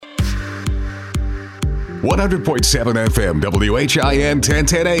100.7 FM WHIN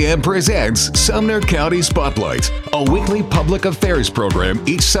 1010 AM presents Sumner County Spotlight, a weekly public affairs program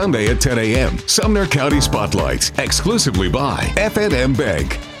each Sunday at 10 a.m. Sumner County Spotlight, exclusively by F&M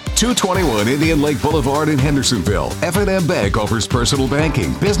Bank. 221 Indian Lake Boulevard in Hendersonville. F&M Bank offers personal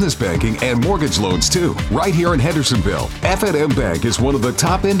banking, business banking, and mortgage loans too, right here in Hendersonville. F&M Bank is one of the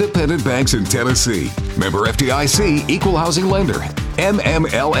top independent banks in Tennessee. Member FDIC, Equal Housing Lender.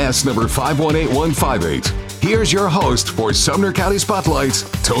 MMLS number 518158. Here's your host for Sumner County Spotlight,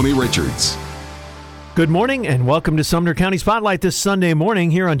 Tony Richards. Good morning and welcome to Sumner County Spotlight this Sunday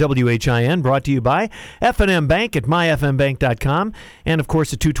morning here on WHIN, brought to you by F&M Bank at myfmbank.com and, of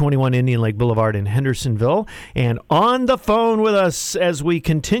course, at 221 Indian Lake Boulevard in Hendersonville. And on the phone with us as we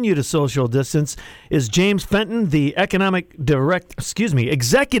continue to social distance is James Fenton, the Executive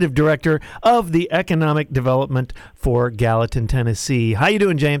Director of the Economic Development for Gallatin, Tennessee. How you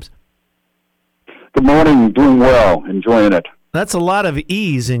doing, James? Good morning. Doing well. Enjoying it. That's a lot of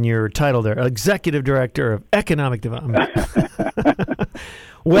ease in your title there, Executive Director of Economic Development.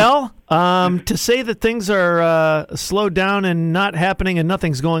 Well, to say that things are slowed down and not happening and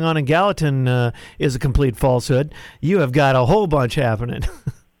nothing's going on in Gallatin is a complete falsehood. You have got a whole bunch happening.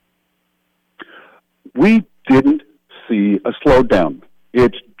 We didn't see a slowdown.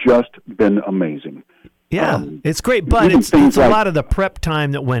 It's just been amazing. Yeah, it's great, but it's a lot of the prep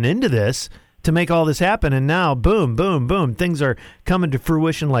time that went into this to make all this happen, and now, boom, boom, boom, things are coming to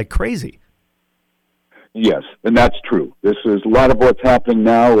fruition like crazy. Yes, and that's true. This is a lot of what's happening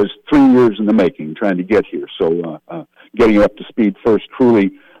now is 3 years in the making, trying to get here. So getting up to speed first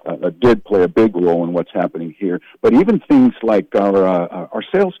truly did play a big role in what's happening here. But even things like our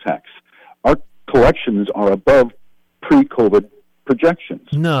sales tax, our collections are above pre-COVID projections.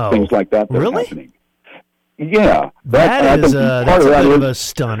 No. Things like that are really happening. Yeah. That's a bit of a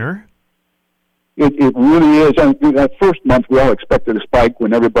stunner. It really is. And that first month, we all expected a spike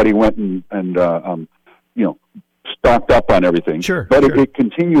when everybody went and stocked up on everything. Sure. But it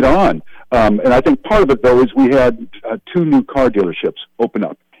continued on. And I think part of it, though, is we had 2 new car dealerships open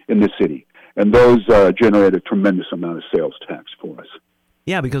up in the city. And those generated a tremendous amount of sales tax for us.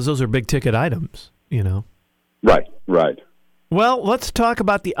 Yeah, because those are big-ticket items, you know. Right. Well, let's talk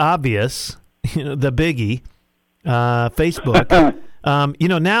about the obvious, the biggie, Facebook.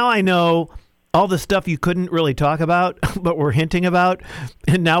 Now I know all the stuff you couldn't really talk about, but we're hinting about,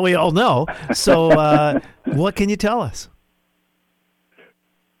 and now we all know. So what can you tell us?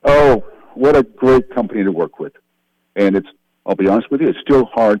 Oh, what a great company to work with. And I'll be honest with you, it's still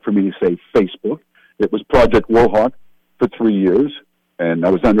hard for me to say Facebook. It was Project Wohawk for 3 years, and I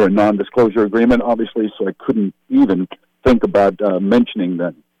was under a non-disclosure agreement, obviously, so I couldn't even think about mentioning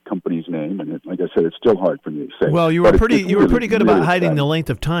that company's name, and like I said, it's still hard for me to say. Well, you were pretty good about hiding the length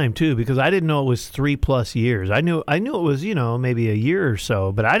of time too, because I didn't know it was 3+ years. I knew it was maybe a year or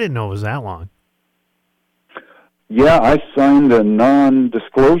so, but I didn't know it was that long. Yeah, I signed a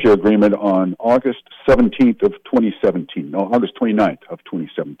non-disclosure agreement on August 17th of 2017. No, August 29th of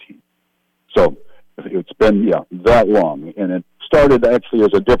 2017. So it's been that long, and it started actually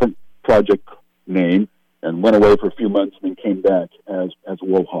as a different project name, and went away for a few months and then came back as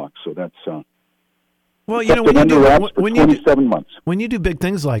Wohawk. So that's well, when 27 months. When you do big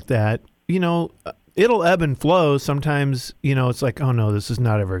things like that, it'll ebb and flow. Sometimes it's like, oh no, this is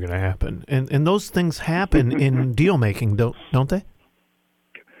not ever going to happen, and those things happen in deal making, don't they?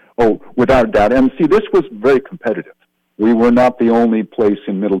 Oh, without a doubt. And see, this was very competitive. We were not the only place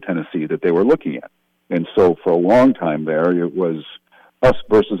in Middle Tennessee that they were looking at, and so for a long time there, it was us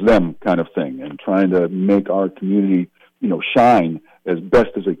versus them kind of thing, and trying to make our community, shine as best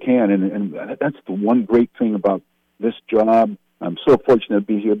as it can. And that's the one great thing about this job. I'm so fortunate to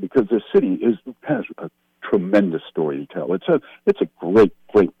be here because this city has a tremendous story to tell. It's a great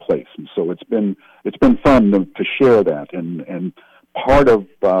place, and so it's been fun to share that. And part of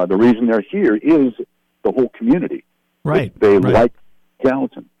the reason they're here is the whole community. Right. They like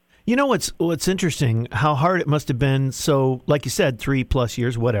Gallatin. You know what's interesting, how hard it must have been. So, like you said, 3+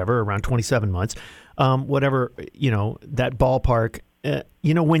 years, whatever, around 27 months, whatever, that ballpark.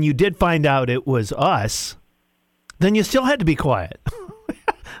 When you did find out it was us, then you still had to be quiet.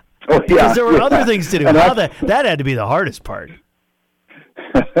 Because there were other things to do. That had to be the hardest part.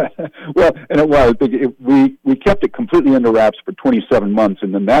 Well, and it was. We kept it completely under wraps for 27 months,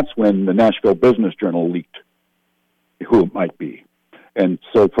 and then that's when the Nashville Business Journal leaked who it might be. And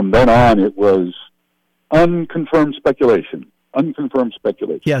so from then on, it was unconfirmed speculation.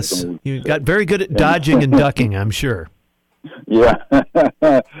 Yes, you got very good at dodging and ducking, I'm sure. Yeah.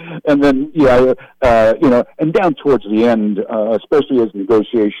 And then, and down towards the end, especially as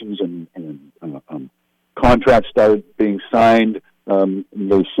negotiations and contracts started being signed.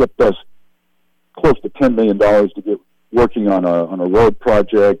 They shipped us close to $10 million to get working on a road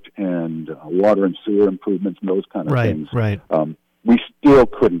project and water and sewer improvements and those kind of things. Right. We still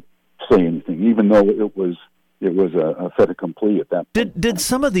couldn't say anything, even though it was a fait accompli at that point. Did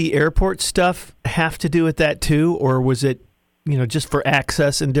some of the airport stuff have to do with that too, or was it, just for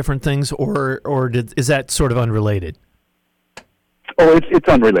access and different things, or is that sort of unrelated? Oh, it's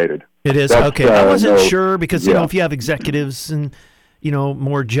unrelated. It is? Okay. I wasn't sure because, if you have executives and,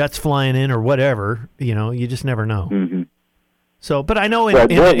 more jets flying in or whatever, you just never know. Mm-hmm. So, but I know it's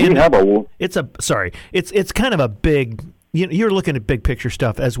kind of a big, you're looking at big picture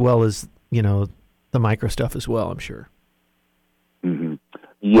stuff as well as, the micro stuff as well, I'm sure. Mm-hmm.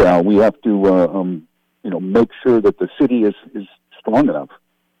 Yeah, we have to, make sure that the city is strong enough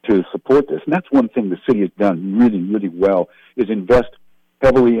to support this. And that's one thing the city has done really, really well, is invest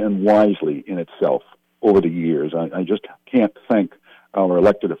heavily and wisely in itself over the years. I just can't thank our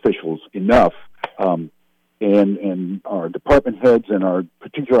elected officials enough, and our department heads and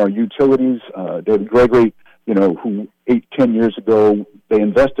particularly our utilities. David Gregory, who 10 years ago, they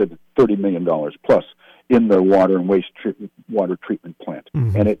invested $30 million plus in the water and water treatment plant.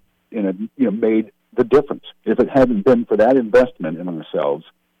 Mm-hmm. And it made the difference. If it hadn't been for that investment in ourselves,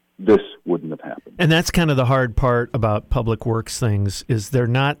 this wouldn't have happened. And that's kind of the hard part about public works things, is they're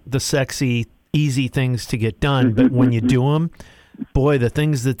not the sexy, easy things to get done, but when you do them, boy, the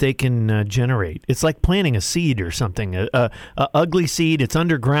things that they can generate. It's like planting a seed or something, a ugly seed. It's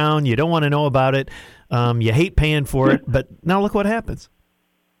underground. You don't want to know about it. You hate paying for it, but now look what happens.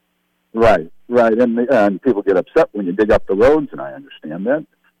 Right. And people get upset when you dig up the roads, and I understand that,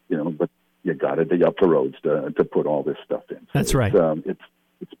 but you got to dig up the roads to put all this stuff in. So that's right.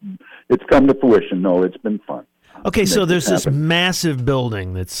 It's come to fruition. No, it's been fun. Okay, so there's this massive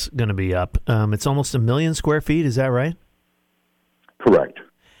building that's going to be up. It's almost 1 million square feet. Is that right? Correct.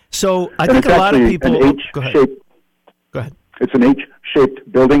 So I think a lot of people. Go ahead. It's an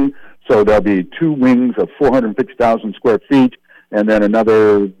H-shaped building, so there'll be 2 wings of 450,000 square feet, and then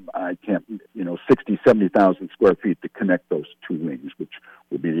another 60,000, 70,000 square feet to connect those 2 wings, which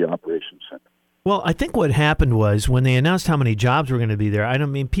will be the operations center. Well, I think what happened was when they announced how many jobs were going to be there,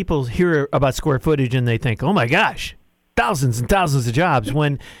 people hear about square footage and they think, oh my gosh, thousands and thousands of jobs,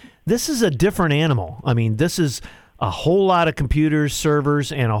 when this is a different animal. This is a whole lot of computers,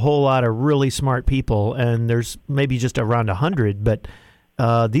 servers, and a whole lot of really smart people, and there's maybe just around 100, but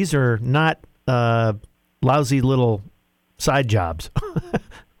these are not lousy little side jobs.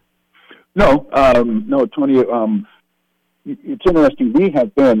 No, Tony, it's interesting. We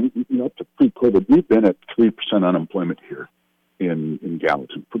have been, up to pre-COVID, we've been at 3% unemployment here in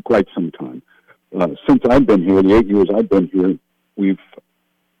Gallatin for quite some time. Since I've been here, the 8 years I've been here, we've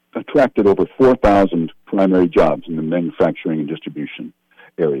attracted over 4,000 primary jobs in the manufacturing and distribution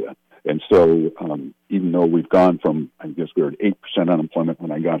area. And so even though we've gone from, I guess we were at 8% unemployment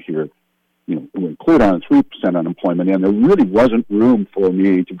when I got here, we include on 3% unemployment, and there really wasn't room for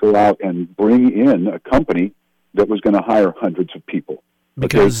me to go out and bring in a company that was going to hire hundreds of people.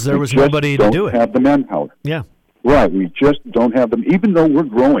 Because there was nobody to do it. We don't have the manpower. Yeah. Right. We just don't have them, even though we're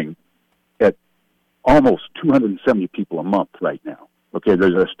growing at almost 270 people a month right now. Okay,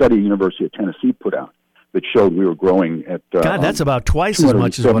 there's a study University of Tennessee put out that showed we were growing at... God, that's about twice as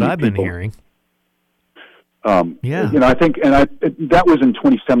much as what I've been hearing. Yeah. I think, that was in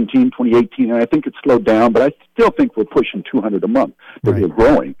 2017, 2018, and I think it slowed down, but I still think we're pushing 200 a month, that we're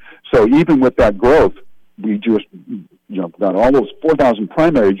growing. So even with that growth, we just, got all those 4,000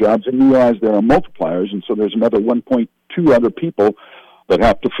 primary jobs and realize there are multipliers, and so there's another 1.2 other people that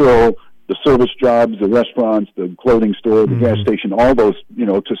have to fill the service jobs, the restaurants, the clothing store, the gas station, all those,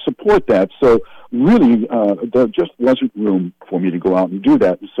 to support that. So really, there just wasn't room for me to go out and do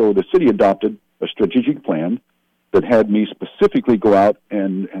that. And so the city adopted a strategic plan that had me specifically go out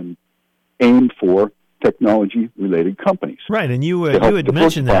and aim for technology-related companies. Right, and you had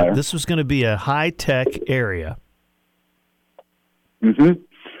mentioned that this was going to be a high-tech area. Mm-hmm.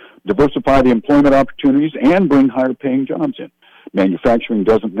 Diversify the employment opportunities and bring higher-paying jobs in. Manufacturing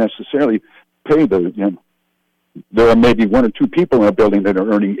doesn't necessarily pay there are maybe 1 or 2 people in a building that are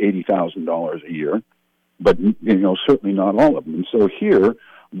earning $80,000 a year, but certainly not all of them. And so here,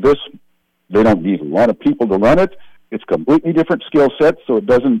 they don't need a lot of people to run it. It's a completely different skill set, so it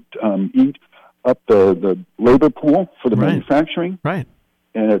doesn't eat up the labor pool for the manufacturing. Right.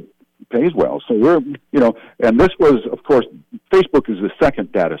 And it pays well. So we're, and this was, of course, Facebook is the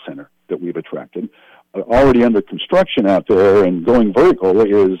second data center that we've attracted. Already under construction out there and going vertical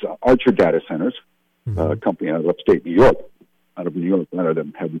is Archer Data Centers, a company out of upstate New York. Out of New York, a lot of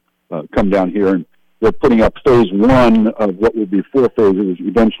them have come down here and They're putting up phase one of what will be 4 phases,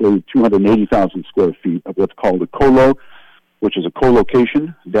 eventually 280,000 square feet of what's called a colo, which is a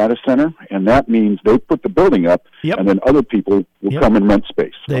co-location data center, and that means they put the building up, and then other people will come and rent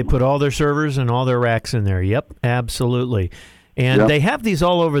space. They put all their servers and all their racks in there. Yep, absolutely. And they have these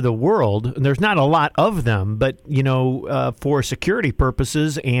all over the world. There's not a lot of them, but, for security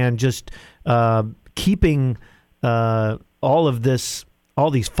purposes and just keeping all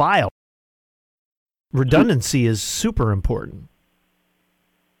these files, redundancy is super important.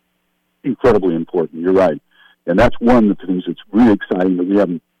 Incredibly important, you're right. And that's one of the things that's really exciting that we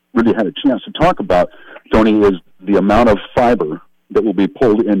haven't really had a chance to talk about, Tony, is the amount of fiber that will be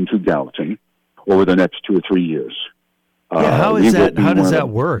pulled into Gallatin over the next 2 or 3 years. How does that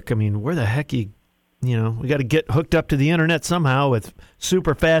work? I mean, where the heck we got to get hooked up to the internet somehow with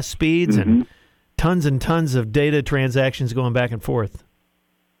super fast speeds and tons of data transactions going back and forth.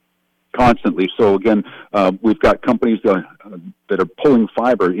 Constantly. So again, we've got companies that are pulling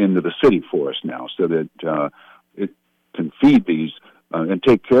fiber into the city for us now, so that it can feed these and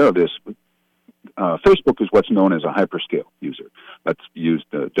take care of this. Facebook is what's known as a hyperscale user. That's used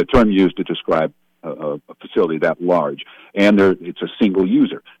the term used to describe a facility that large, and it's a single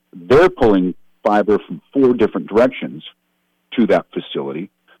user. They're pulling fiber from 4 different directions to that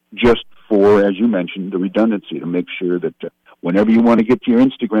facility, just for, as you mentioned, the redundancy, to make sure that whenever you want to get to your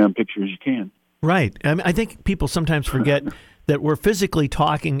Instagram pictures, you can. Right. I mean, I think people sometimes forget that we're physically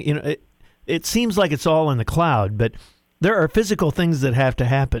talking. It seems like it's all in the cloud, but there are physical things that have to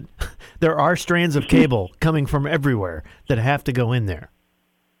happen. There are strands of cable coming from everywhere that have to go in there.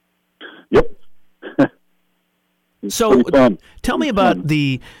 Yep. So tell me about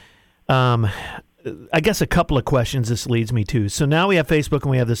I guess a couple of questions this leads me to. So now we have Facebook and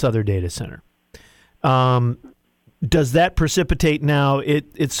we have this other data center. Does that precipitate now,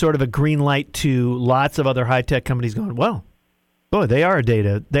 it's sort of a green light to lots of other high-tech companies going, well, boy, they are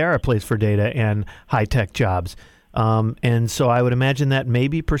a place for data and high-tech jobs. And so I would imagine that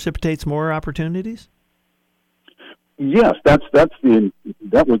maybe precipitates more opportunities? Yes, that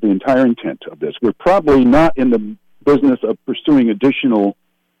was the entire intent of this. We're probably not in the business of pursuing additional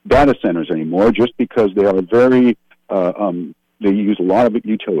data centers anymore, just because they are very, they use a lot of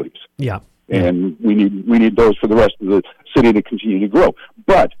utilities. Yeah. And we need those for the rest of the city to continue to grow.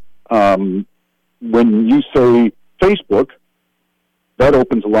 But when you say Facebook, that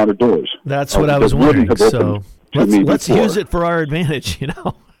opens a lot of doors. That's what I was wondering. So let's use it for our advantage,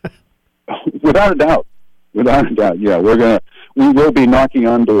 Without a doubt. Yeah, we will be knocking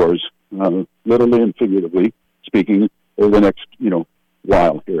on doors, literally and figuratively speaking, over the next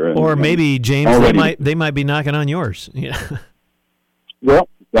while here. Or maybe, James, they might be knocking on yours. Yeah. Well,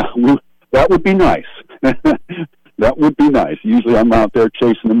 that would be nice. That would be nice. Usually I'm out there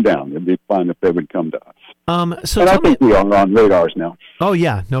chasing them down. It'd be fun if they would come to us. So I think we are on radars now. Oh,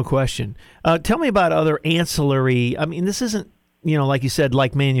 yeah, no question. Tell me about other ancillary. I mean, this isn't, like you said,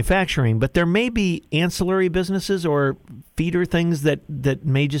 like manufacturing, but there may be ancillary businesses or feeder things that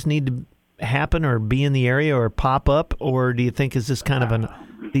may just need to happen or be in the area or pop up, or do you think is this kind of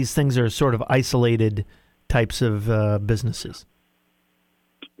these things are sort of isolated types of businesses?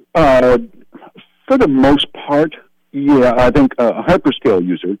 For the most part, yeah, I think a hyperscale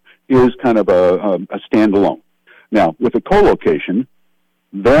user is kind of a standalone. Now, with a co-location,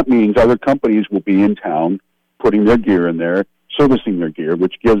 that means other companies will be in town putting their gear in there, servicing their gear,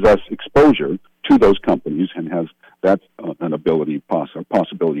 which gives us exposure to those companies, and that's an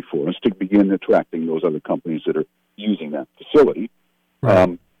possibility for us to begin attracting those other companies that are using that facility.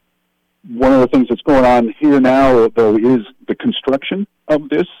 Right. One of the things that's going on here now, though, is the construction of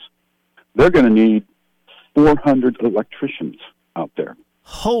this. They're going to need 400 electricians out there.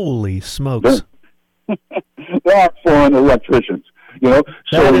 Holy smokes. There are 400 electricians. So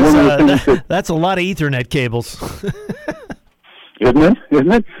that's a lot of Ethernet cables. Isn't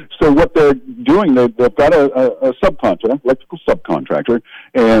it? So what they're doing, they've got a subcontractor, electrical subcontractor,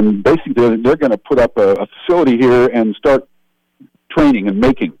 and basically they're going to put up a facility here and start training and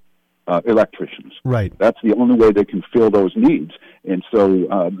making electricians. Right. That's the only way they can fill those needs. And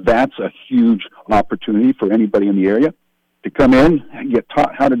so that's a huge opportunity for anybody in the area to come in and get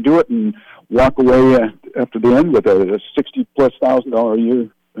taught how to do it and walk away after the end with a $60,000+ a year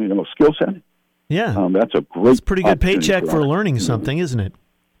skill set. Yeah. That's a great. It's a pretty good paycheck for learning something, isn't it?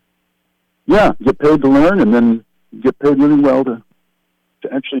 Yeah, get paid to learn and then get paid really well to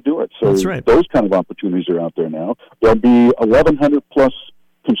actually do it. So that's right. Those kind of opportunities are out there now. There'll be 1,100+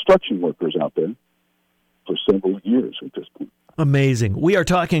 construction workers out there for several years at this point. Amazing. We are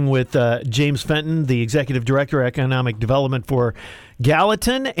talking with James Fenton, the Executive Director of Economic Development for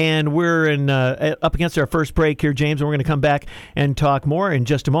Gallatin, and we're up against our first break here, James, and we're going to come back and talk more in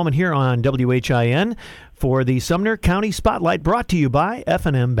just a moment here on WHIN for the Sumner County Spotlight, brought to you by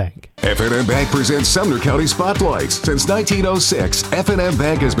F&M Bank. F&M Bank presents Sumner County Spotlights. Since 1906, F&M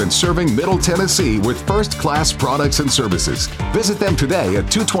Bank has been serving Middle Tennessee with first-class products and services. Visit them today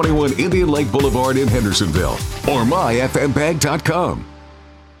at 221 Indian Lake Boulevard in Hendersonville or myfmbank.com.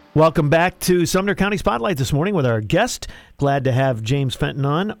 Welcome back to Sumner County Spotlight this morning with our guest. Glad to have James Fenton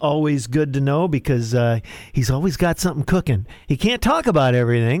on. Always good to know because he's always got something cooking. He can't talk about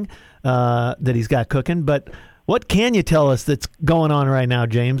everything that he's got cooking, but what can you tell us that's going on right now,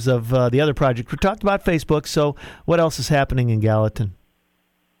 James, of the other project? We talked about Facebook, so what else is happening in Gallatin?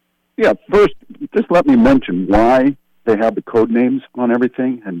 Yeah, first, just let me mention why they have the code names on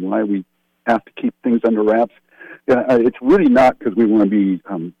everything and why we have to keep things under wraps. It's really not because we want to be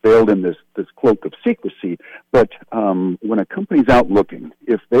veiled in this cloak of secrecy, but when a company's out looking,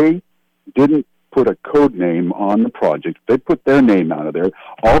 if they didn't put a code name on the project, if they put their name out of there,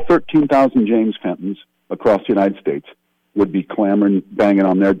 all 13,000 James Fentons across the United States would be clamoring, banging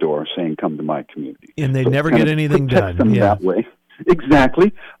on their door, saying, "Come to my community." And they'd never get anything done. Them that way.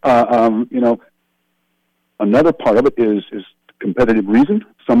 Exactly. Another part of it is competitive reason.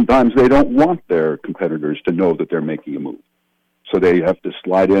 Sometimes they don't want their competitors to know that they're making a move. So they have to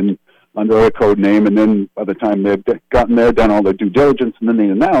slide in under a code name, and then by the time they've gotten there, done all their due diligence, and then they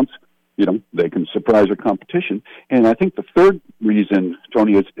announce, they can surprise their competition. And I think the third reason,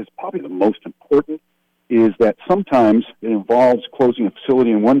 Tony, is probably the most important, is that sometimes it involves closing a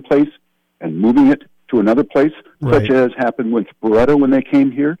facility in one place and moving it to another place, right, such as happened with Beretta when they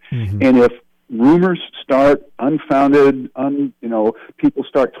came here. Mm-hmm. And if rumors start unfounded, people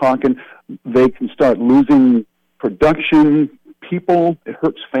start talking, they can start losing production, people, it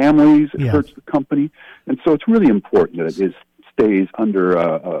hurts families, it hurts the company. And so it's really important that it stays under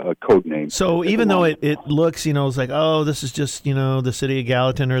a code name. So even though it looks, it's like, oh, this is just, the city of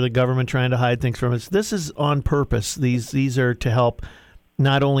Gallatin or the government trying to hide things from us, this is on purpose. These are to help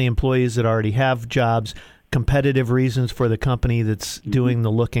not only employees that already have jobs, competitive reasons for the company that's doing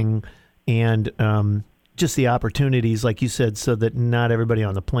the looking, and just the opportunities, like you said, so that not everybody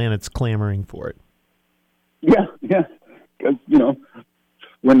on the planet's clamoring for it. Yeah. Because,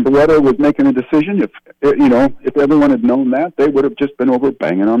 when Beretta was making a decision, if everyone had known that, they would have just been over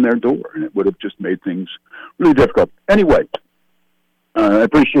banging on their door, and it would have just made things really difficult. Anyway, I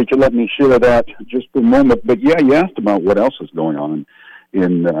appreciate you letting me share that just for a moment. But yeah, you asked about what else is going on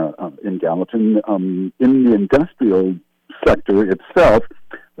in Gallatin. In the industrial sector itself,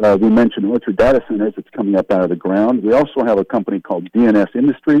 we mentioned Orchard Data Centers. It's coming up out of the ground. We also have a company called DNS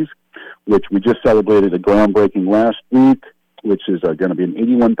Industries, which we just celebrated a groundbreaking last week, which is going to be an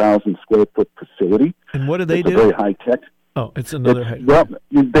 81,000 square foot facility. And what do they do? Very high tech. Oh, it's another.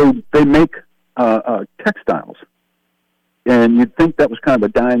 They make textiles, and you'd think that was kind of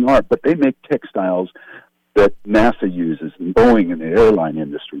a dying art, but they make textiles that NASA uses and Boeing and the airline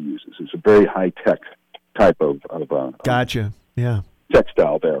industry uses. It's a very high tech type of gotcha. Yeah.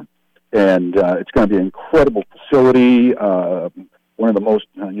 Textile there, and it's going to be an incredible facility. One of the most,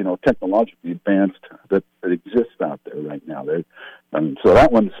 technologically advanced that exists out there right now. So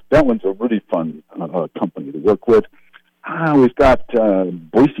that one's a really fun company to work with. We've got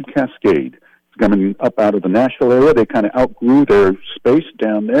Boise Cascade. It's coming up out of the Nashville area. They kind of outgrew their space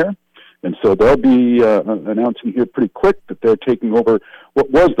down there, and so they'll be announcing here pretty quick that they're taking over what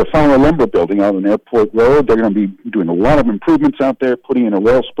was the Fowler Lumber Building out on Airport Road. They're going to be doing a lot of improvements out there, putting in a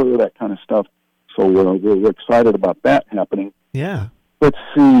rail spur, that kind of stuff. So we're excited about that happening. Yeah. Let's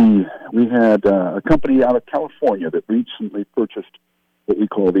see. We had a company out of California that recently purchased what we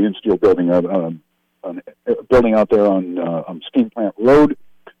call the Insteel Building, a building out there on Steam Plant Road,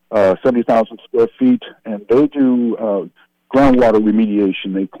 70,000 square feet, and they do groundwater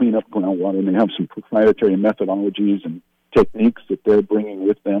remediation. They clean up groundwater, and they have some proprietary methodologies and techniques that they're bringing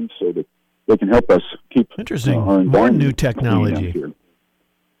with them so that they can help us keep interesting our environment more new technology.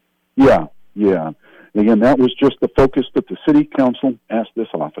 Yeah. Again, that was just the focus that the city council asked this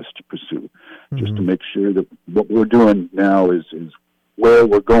office to pursue, just to make sure that what we're doing now is where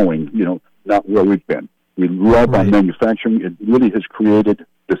we're going, not where we've been. We love our manufacturing. It really has created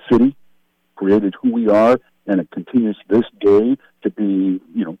the city, created who we are, and it continues this day to be,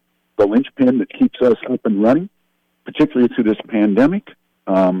 the linchpin that keeps us up and running, particularly through this pandemic.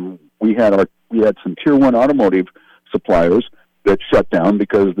 We had some Tier 1 automotive suppliers that shut down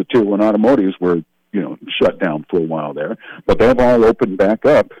because the Tier 1 automotives were shut down for a while there, but they've all opened back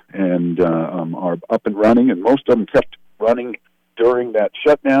up and are up and running, and most of them kept running during that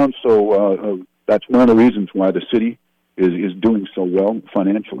shutdown. So that's one of the reasons why the city is doing so well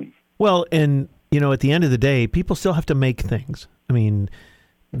financially. Well, and at the end of the day, people still have to make things. I mean,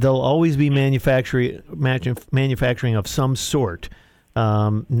 there'll always be manufacturing of some sort.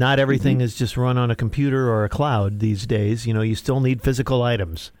 Not everything is just run on a computer or a cloud these days. You still need physical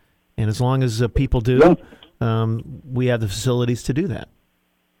items, and as long as people do, we have the facilities to do that.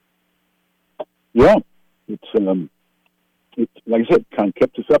 Yeah, it's like I said, kind of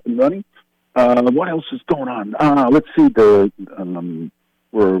kept us up and running. What else is going on? Let's see.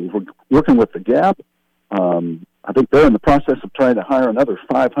 We're working with the Gap. I think they're in the process of trying to hire another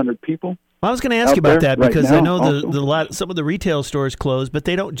 500 people. Well, I was going to ask you about that because right I know also. some of the retail stores closed, but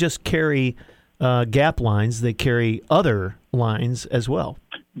they don't just carry Gap lines; they carry other lines as well.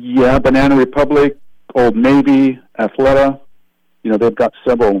 Yeah, Banana Republic, Old Navy, Athleta. They've got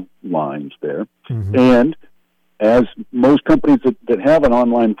several lines there. Mm-hmm. And as most companies that have an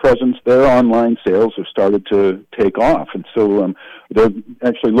online presence, their online sales have started to take off. And so they're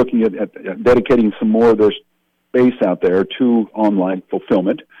actually looking at dedicating some more of their space out there to online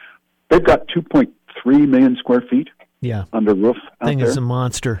fulfillment. They've got 2.3 million square feet under roof out thing there. Is a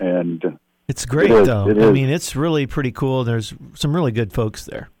monster. And it's great, though. I mean, it's really pretty cool. There's some really good folks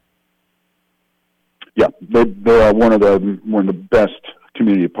there. Yeah, they are one of the best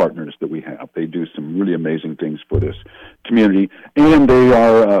community partners that we have. They do some really amazing things for this community, and they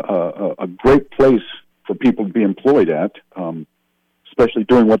are a great place for people to be employed at, especially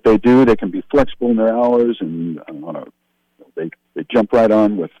doing what they do. They can be flexible in their hours, and they jump right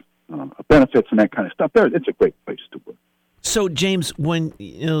on with benefits and that kind of stuff. It's a great place to work. So, James, when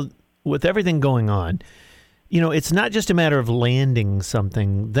with everything going on, it's not just a matter of landing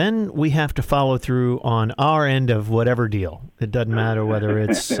something. Then we have to follow through on our end of whatever deal. It doesn't matter whether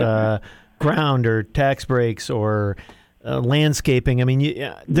it's ground or tax breaks or landscaping. I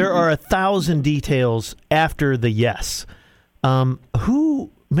mean, there are 1,000 details after the yes.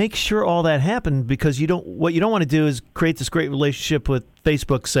 Who makes sure all that happened? Because what you don't want to do is create this great relationship with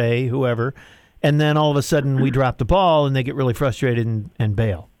Facebook, say, whoever, and then all of a sudden we drop the ball and they get really frustrated and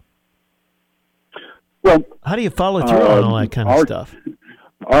bail. Well, how do you follow through on all that kind of stuff?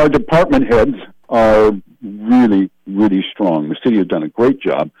 Our department heads are really, really strong. The city has done a great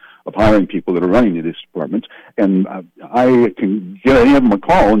job of hiring people that are running these departments, and I can give any of them a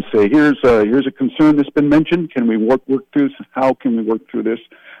call and say, here's a concern that's been mentioned. Can we work through this? How can we work through this?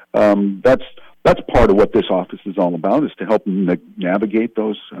 That's part of what this office is all about, is to help them navigate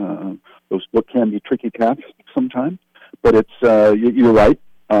those what can be tricky tasks sometimes. But it's you're right.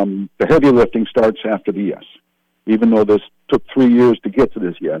 The heavy lifting starts after the yes. Even though this took 3 years to get to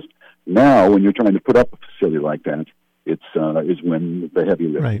this yes, now when you're trying to put up a facility like that, it's is when the heavy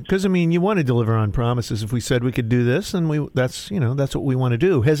lifting. Right, because you want to deliver on promises. If we said we could do this, and that's what we want to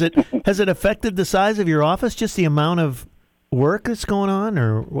do. Has it affected the size of your office? Just the amount of work that's going on,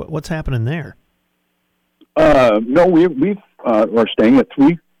 or what's happening there? No, we are staying at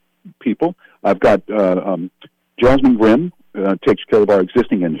 3 people. I've got Jasmine Grimm. Takes care of our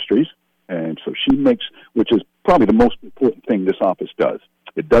existing industries, and so she makes, which is probably the most important thing this office does.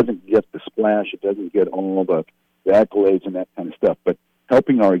 It doesn't get the splash, it doesn't get all the accolades and that kind of stuff, but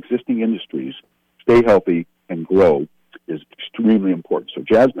helping our existing industries stay healthy and grow is extremely important. So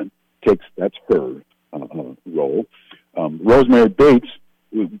Jasmine that's her role. Rosemary Bates,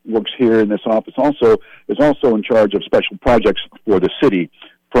 who works here in this office, is also in charge of special projects for the city.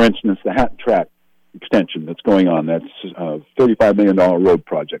 For instance, the Hat Track extension that's going on. That's a $35 million road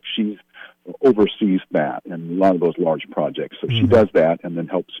project. She oversees that and a lot of those large projects. So she does that and then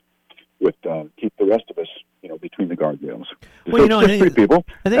helps with keep the rest of us, between the guardrails. Well, so it's 3 people.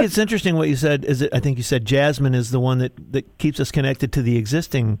 I think it's interesting what you said. I think you said Jasmine is the one that keeps us connected to the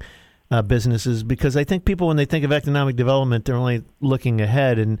existing businesses, because I think people, when they think of economic development, they're only looking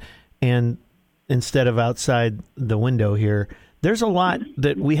ahead and instead of outside the window here. There's a lot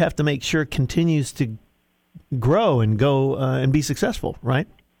that we have to make sure continues to grow and go and be successful, right?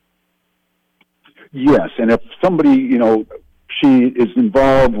 Yes, and if somebody, she is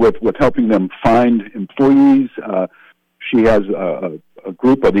involved with helping them find employees. She has a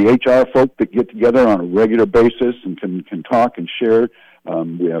group of the HR folk that get together on a regular basis and can talk and share.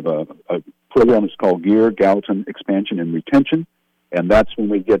 We have a program that's called GEAR, Gallatin Expansion and Retention, and that's when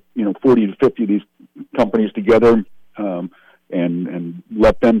we get 40 to 50 of these companies together. And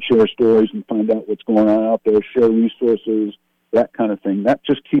let them share stories and find out what's going on out there, share resources, that kind of thing. That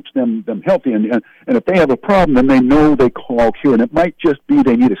just keeps them healthy. And if they have a problem, then they know they call here. And it might just be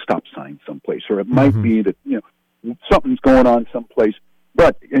they need a stop sign someplace, or it might be that something's going on someplace.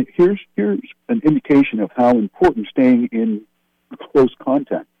 But here's an indication of how important staying in close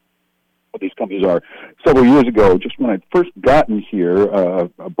contact with these companies are. Several years ago, just when I'd first gotten here,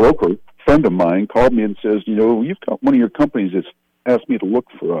 a broker friend of mine called me and says, you've got one of your companies that's asked me to look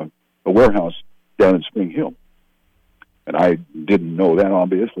for a warehouse down in Spring Hill. And I didn't know that,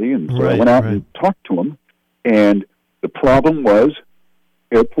 obviously, and so I went out and talked to him. And the problem was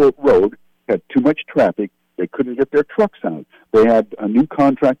Airport Road had too much traffic. They couldn't get their trucks out. They had a new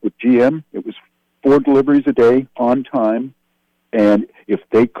contract with GM. It was 4 deliveries a day on time. And if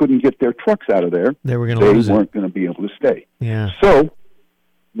they couldn't get their trucks out of there, they weren't going to be able to stay. Yeah. So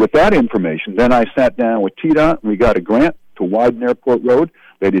with that information, then I sat down with TDOT, and we got a grant to widen Airport Road.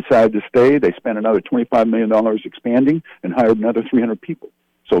 They decided to stay. They spent another $25 million expanding and hired another 300 people.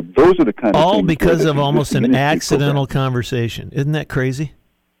 So those are the kind of things. All because of almost an accidental conversation. Isn't that crazy?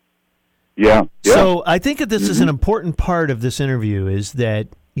 Yeah. So I think that this is an important part of this interview is that,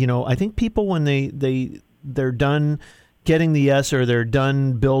 I think people when they're done getting the yes or they're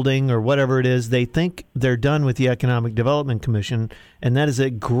done building or whatever it is, they think they're done with the Economic Development Commission. And that is a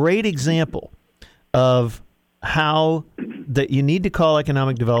great example of how that you need to call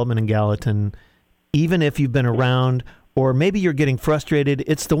economic development in Gallatin, even if you've been around, or maybe you're getting frustrated.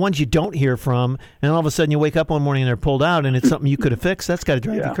 It's the ones you don't hear from, and all of a sudden you wake up one morning and they're pulled out, and it's something you could have fixed. That's got to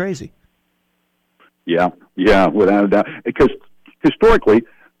drive you crazy. Yeah, without a doubt. Because historically,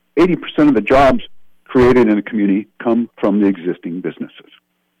 80% of the jobs created in a community come from the existing businesses.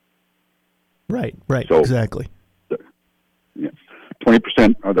 Right, so, exactly.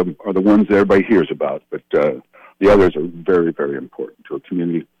 20% are the ones that everybody hears about, but the others are very, very important to a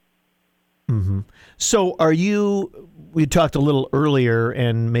community. Mm-hmm. So we talked a little earlier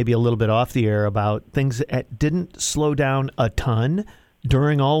and maybe a little bit off the air about things that didn't slow down a ton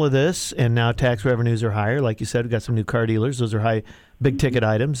during all of this, and now tax revenues are higher. Like you said, we've got some new car dealers. Those are high, big-ticket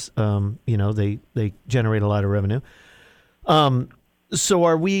items. They generate a lot of revenue.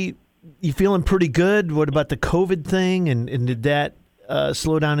 So you feeling pretty good? What about the COVID thing, and did that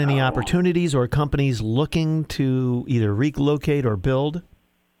slow down any opportunities or companies looking to either relocate or build?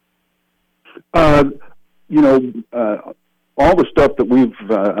 All the stuff that we've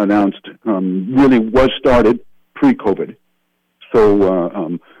announced really was started pre-COVID.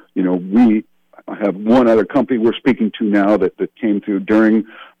 So, we have one other company we're speaking to now that came through during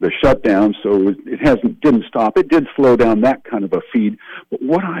the shutdown, so it didn't stop. It did slow down that kind of a feed. But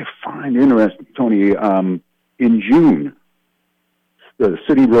what I find interesting, Tony, in June, the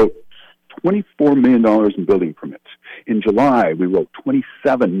city wrote $24 million in building permits. In July, we wrote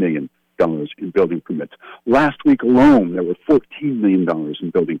 $27 million in building permits. Last week alone, there were $14 million in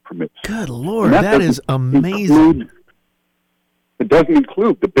building permits. Good Lord, that is amazing. It doesn't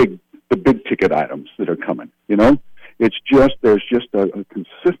include the big ticket items that are coming. It's just there's just a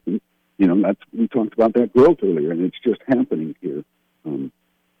consistent. We talked about that growth earlier, and it's just happening here.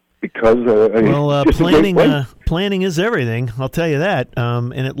 Because planning is everything. I'll tell you that.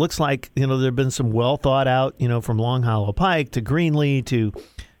 And it looks like there've been some well thought out. From Long Hollow Pike to Greenlee to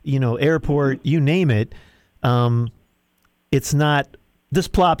airport, you name it. It's not. This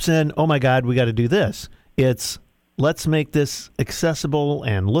plops in. Oh my God, we got to do this. It's let's make this accessible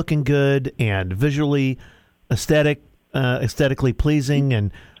and looking good and visually aesthetically pleasing.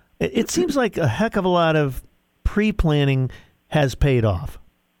 And it seems like a heck of a lot of pre-planning has paid off.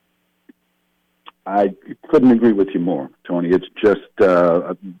 I couldn't agree with you more, Tony. It's just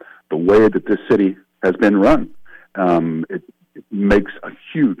the way that this city has been run. It makes a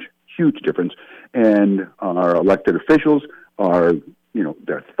huge, huge difference. And our elected officials are,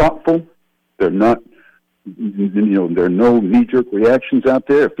 they're thoughtful. They're not, there are no knee-jerk reactions out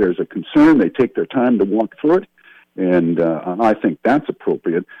there. If there's a concern, they take their time to walk through it. And I think that's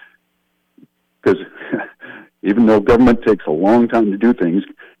appropriate because even though government takes a long time to do things,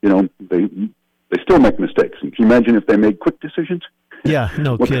 they still make mistakes. And can you imagine if they made quick decisions? Yeah,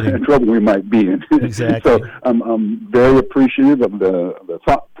 no what kidding. What kind of trouble we might be in. Exactly. So I'm very appreciative of the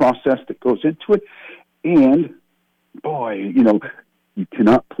thought process that goes into it. And, boy, you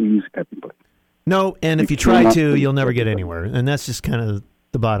cannot please everybody. No, and if you try to, you'll never get anywhere. And that's just kind of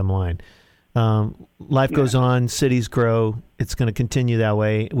the bottom line. Life goes on, cities grow. It's going to continue that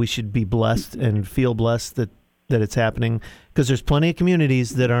way. We should be blessed and feel blessed that it's happening because there's plenty of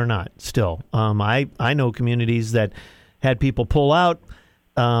communities that are not still. I know communities that had people pull out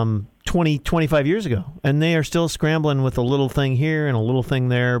 20, 25 years ago, and they are still scrambling with a little thing here and a little thing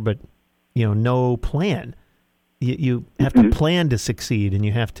there, but no plan. You have to plan to succeed, and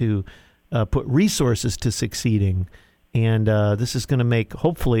you have to put resources to succeeding. And this is going to make,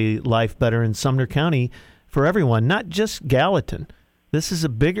 hopefully, life better in Sumner County for everyone, not just Gallatin. This is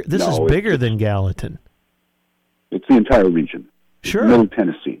bigger than Gallatin. It's the entire region. Sure. Middle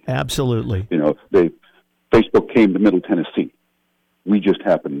Tennessee. Absolutely. Facebook came to Middle Tennessee. We just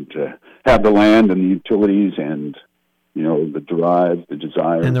happened to have the land and the utilities and, the drive, the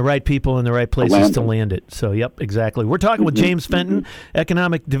desire. And the right people in the right places to land it. So, yep, exactly. We're talking with James Fenton,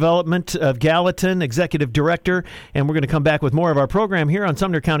 Economic Development of Gallatin, Executive Director, and we're going to come back with more of our program here on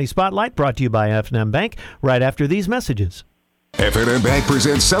Sumner County Spotlight, brought to you by F&M Bank, right after these messages. F&M Bank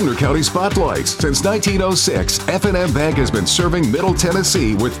presents Sumner County Spotlights. Since 1906, F&M Bank has been serving Middle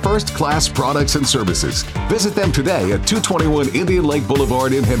Tennessee with first-class products and services. Visit them today at 221 Indian Lake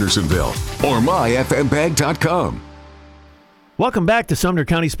Boulevard in Hendersonville or myfmbank.com. Welcome back to Sumner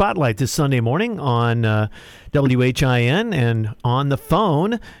County Spotlight this Sunday morning on WHIN and on the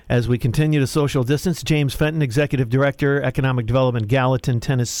phone as we continue to social distance. James Fenton, Executive Director, Economic Development, Gallatin,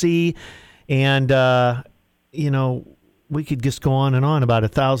 Tennessee. And, we could just go on and on about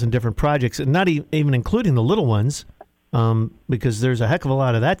 1,000 different projects, and not even including the little ones, because there's a heck of a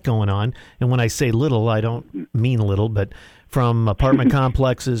lot of that going on. And when I say little, I don't mean little, but from apartment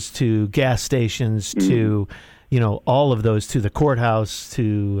complexes to gas stations to all of those, to the courthouse,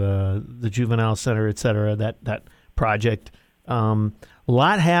 to the juvenile center, et cetera, that project. A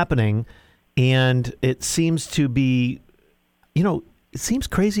lot happening, and it seems to be, it seems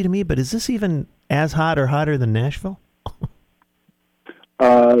crazy to me, but is this even as hot or hotter than Nashville?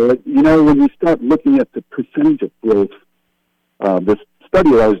 When you start looking at the percentage of growth, this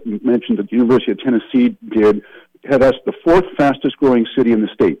study that I mentioned that the University of Tennessee did had us the fourth fastest growing city in the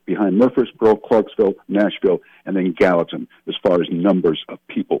state, behind Murfreesboro, Clarksville, Nashville, and then Gallatin, as far as numbers of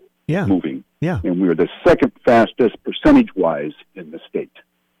people moving. Yeah. And we were the second fastest percentage-wise in the state.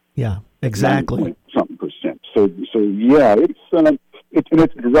 Yeah, exactly. 9-something%. So yeah,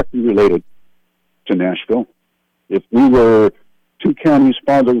 it's directly related to Nashville. If we were 2 counties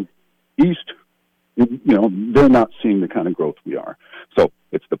farther east, they're not seeing the kind of growth we are. So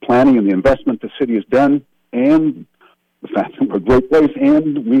it's the planning and the investment the city has done, and the fact that we're a great place,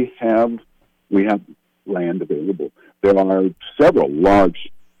 and we have land available. There are several large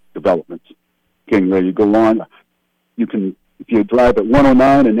developments getting ready to go on. You can, if you drive at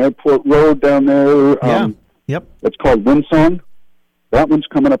 109 and Airport Road down there, that's called Windsong. That one's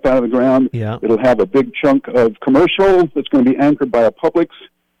coming up out of the ground. Yeah. It'll have a big chunk of commercial that's going to be anchored by a Publix,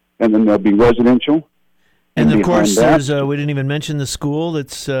 and then there'll be residential. And of course, there's we didn't even mention the school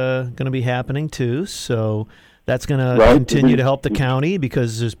that's going to be happening too. So that's going to continue to help the county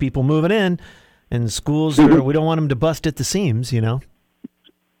because there's people moving in, and schools we don't want them to bust at the seams. No,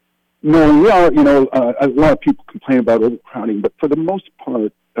 a lot of people complain about overcrowding, but for the most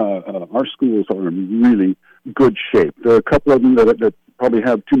part, our schools are in really good shape. There are a couple of them that probably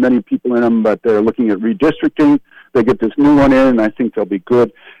have too many people in them, but they're looking at redistricting. They get this new one in, and I think they'll be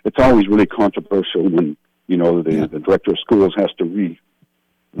good. It's always really controversial when the director of schools has to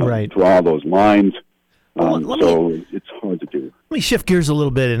draw those lines. It's hard to do. Let me shift gears a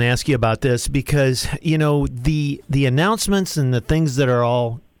little bit and ask you about this because, the announcements and the things that are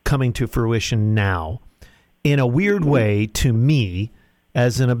all coming to fruition now, in a weird way, to me,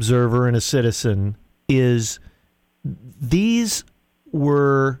 as an observer and a citizen, is these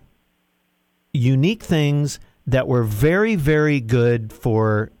were unique things that were very, very good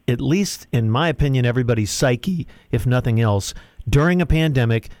for, at least in my opinion, everybody's psyche, if nothing else. During a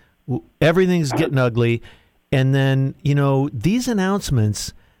pandemic, everything's getting ugly. And then, these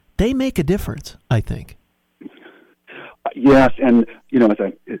announcements, they make a difference, I think. Yes, and, as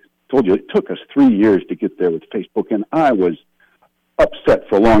I told you, it took us 3 years to get there with Facebook, and I was upset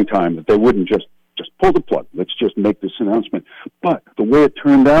for a long time that they wouldn't just pull the plug. Let's just make this announcement. But the way it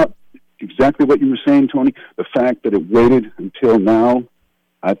turned out, exactly what you were saying, Tony, the fact that it waited until now,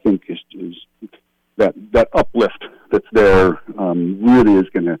 I think is that uplift that's there really is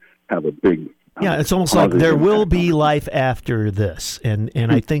going to have a big it's almost like there will be life after this. And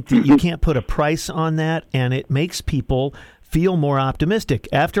I think that you can't put a price on that, and it makes people feel more optimistic.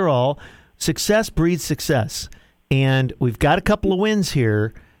 After all, success breeds success. And we've got a couple of wins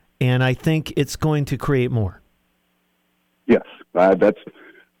here, and I think it's going to create more. Yes, that's,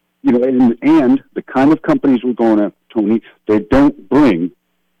 and the kind of companies we're going after, Tony, they don't bring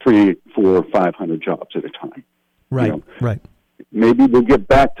 300, 400, 500 jobs at a time. Right, right. Maybe we'll get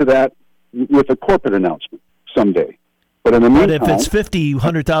back to that with a corporate announcement someday. But in the meantime, if it's $50,000,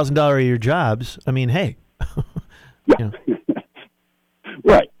 $100,000 a year jobs, I mean, hey. Yeah.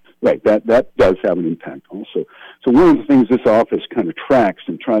 Right. That does have an impact also. So one of the things this office kind of tracks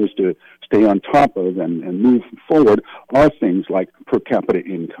and tries to stay on top of and move forward are things like per capita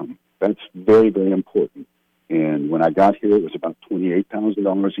income. That's very, very important. And when I got here, it was about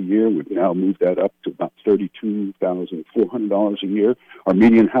 $28,000 a year. We've now moved that up to about $32,400 a year. Our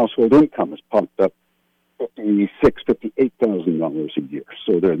median household income has popped up $58,000 a year.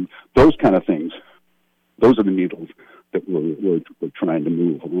 So then those kind of things, those are the needles that we're trying to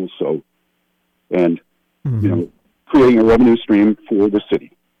move also. And, creating a revenue stream for the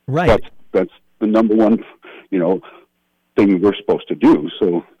city. Right. That's the number one, thing we're supposed to do,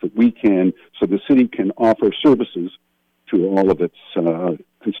 so that so the city can offer services to all of its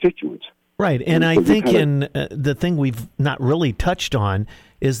constituents. Right, and I think the thing we've not really touched on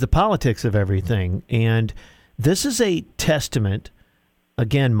is the politics of everything, and this is a testament,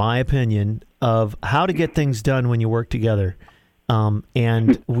 again, my opinion, of how to get things done when you work together.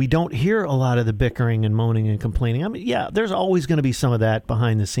 And we don't hear a lot of the bickering and moaning and complaining. I mean, yeah, there's always going to be some of that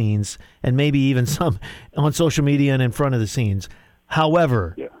behind the scenes and maybe even some on social media and in front of the scenes.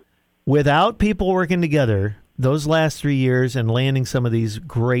 However, without people working together, those last 3 years and landing some of these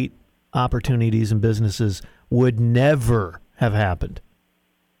great opportunities and businesses would never have happened.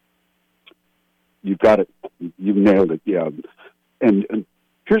 You've got it. You've nailed it, yeah. And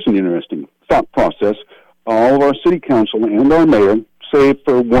here's an interesting thought process. All of our city council and our mayor, save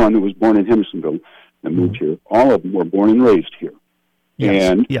for one who was born in Hendersonville and moved here, all of them were born and raised here.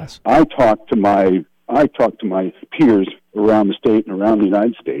 And I talked to my peers around the state and around the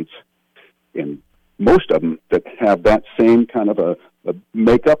United States, and most of them that have that same kind of a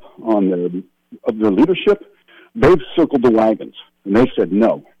makeup of their leadership, they've circled the wagons and they said,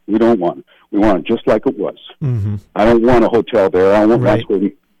 no, we don't want it. We want it just like it was. Mm-hmm. I don't want a hotel there. I want that's where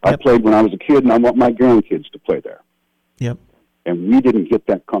I played when I was a kid, and I want my grandkids to play there. Yep. And we didn't get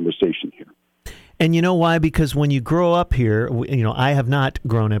that conversation here. And you know why? Because when you grow up here, I have not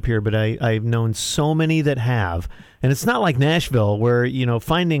grown up here, but I've known so many that have. And it's not like Nashville where,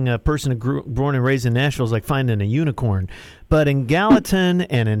 finding a person born and raised in Nashville is like finding a unicorn. But in Gallatin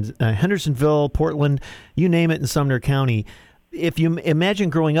and in Hendersonville, Portland, you name it in Sumner County, if you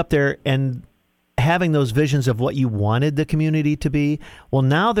imagine growing up there and having those visions of what you wanted the community to be, well,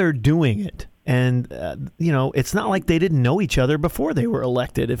 now they're doing it. And, it's not like they didn't know each other before they were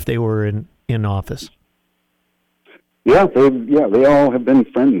elected if they were in office. Yeah, they all have been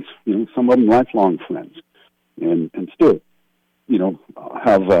friends, some of them lifelong friends. And still,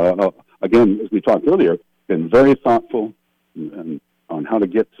 have, again, as we talked earlier, been very thoughtful on how to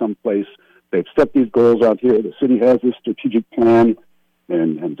get someplace. They've set these goals out here. The city has this strategic plan,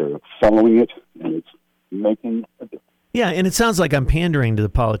 and they're following it, and it's making a difference. Yeah, and it sounds like I'm pandering to the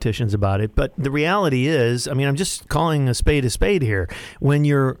politicians about it, but the reality is, I'm just calling a spade here. When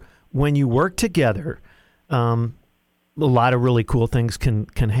you work together, a lot of really cool things can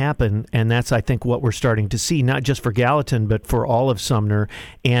happen, and that's, I think, what we're starting to see, not just for Gallatin, but for all of Sumner,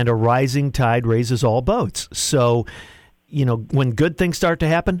 and a rising tide raises all boats. So, when good things start to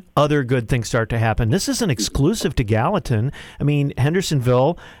happen, other good things start to happen. This isn't exclusive to Gallatin.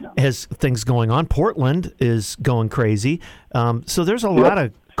 Hendersonville has things going on. Portland is going crazy. So there's a lot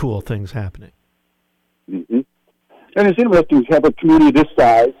of cool things happening. Mm-hmm. And it's interesting to have a community this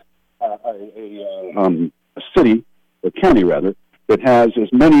size, a city, or county rather, that has as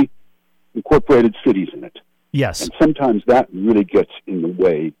many incorporated cities in it. Yes. And sometimes that really gets in the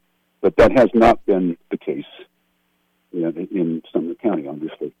way, but that has not been the case in Sumner County,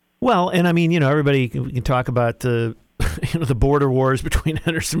 obviously. Well, and everybody can talk about the the border wars between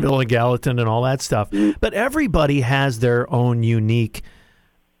Hendersonville and Gallatin and all that stuff, but everybody has their own unique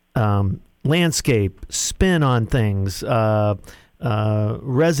landscape, spin on things,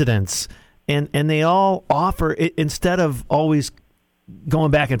 residents, and they all offer, instead of always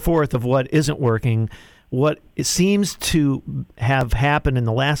going back and forth of what isn't working, what it seems to have happened in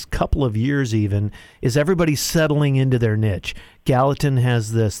the last couple of years even is everybody's settling into their niche. Gallatin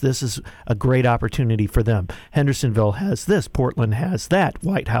has this. This is a great opportunity for them. Hendersonville has this. Portland has that.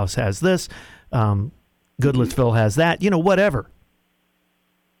 White House has this. Goodlettsville has that. Whatever.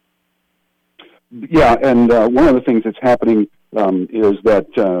 Yeah, and one of the things that's happening is that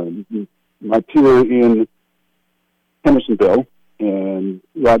my peer in Hendersonville and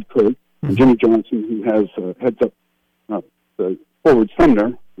Rod Kirk and Jimmy Johnson, who has heads up the Forward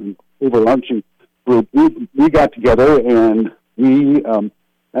Sumner, an overarching group, we got together and we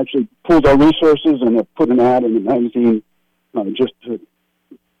actually pulled our resources and have put an ad in the magazine just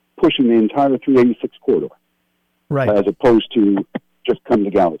pushing the entire 386 corridor, right? As opposed to just come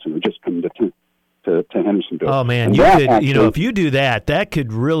to Gallatin or just come to Hendersonville. Oh man, you could, if you do that, that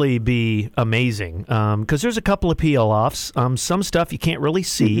could really be amazing. Because there's a couple of peel offs. Some stuff you can't really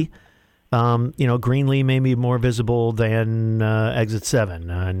see. Greenlee may be more visible than Exit 7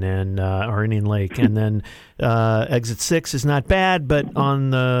 and then or Indian Lake. And then Exit 6 is not bad, but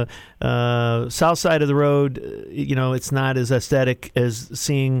on the south side of the road, it's not as aesthetic as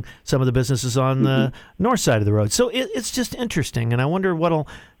seeing some of the businesses on the north side of the road. So it's just interesting, and I wonder what'll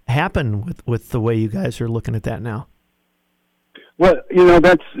happen with the way you guys are looking at that now. Well,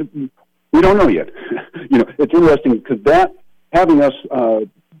 we don't know yet. It's interesting because having us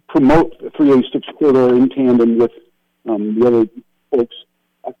promote the 386 corridor in tandem with the other folks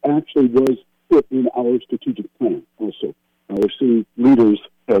actually was put in our strategic plan also. Our city leaders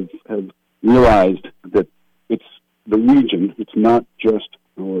have realized that it's the region, it's not just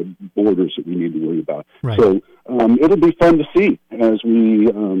our borders that we need to worry about. Right. So it'll be fun to see as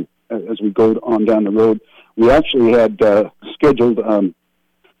we go on down the road. We actually had scheduled a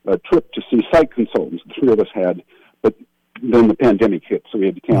trip to see site consultants, the three of us had, but then the pandemic hit, so we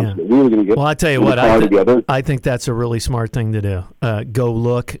had to cancel it. We were going to get Well, I tell you what, I think that's a really smart thing to do. Go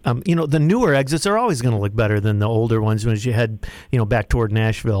look. The newer exits are always going to look better than the older ones as you head, back toward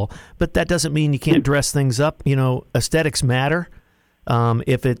Nashville. But that doesn't mean you can't dress things up. Aesthetics matter.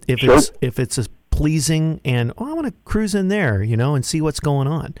 If it's a pleasing and I want to cruise in there, and see what's going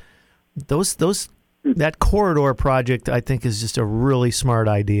on. That corridor project, I think, is just a really smart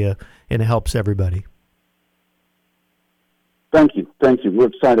idea, and it helps everybody. Thank you. We're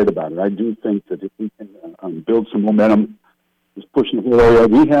excited about it. I do think that if we can build some momentum, just pushing the whole area,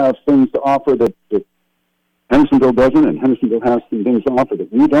 we have things to offer that Hendersonville doesn't, and Hendersonville has some things to offer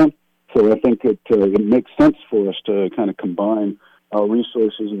that we don't. So I think it makes sense for us to kind of combine our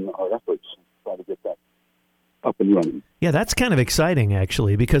resources and our efforts and try to get that up and running. Yeah, that's kind of exciting,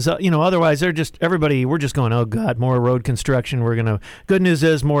 actually, because, otherwise we're just going, oh, God, more road construction. Good news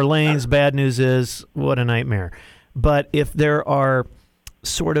is more lanes. Bad news is what a nightmare. But if there are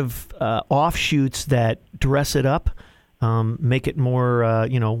sort of offshoots that dress it up, make it more,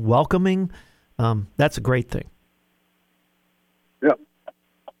 welcoming, that's a great thing. Yeah,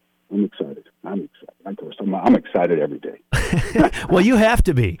 I'm excited. Of course, I'm excited every day. Well, you have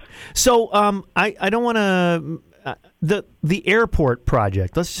to be. So I don't want to the airport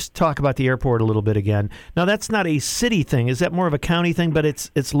project. Let's just talk about the airport a little bit again. Now, that's not a city thing. Is that more of a county thing? But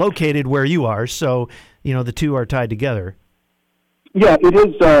it's located where you are, so the two are tied together. Yeah, it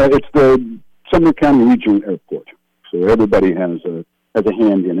is. It's the Sumner County Regional Airport, so everybody has a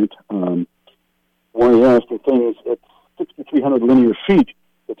hand in it. One of the interesting things, it's 6,300 linear feet.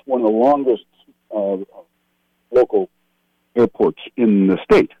 It's one of the longest local airports in the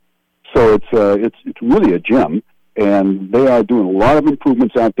state. So it's really a gem, and they are doing a lot of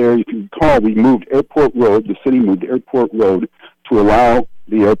improvements out there. If you recall, we moved Airport Road. The city moved Airport Road to allow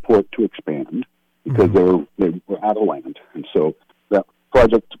the airport to expand because they were out of land, and so that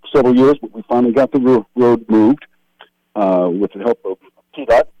project took several years, but we finally got the road moved with the help of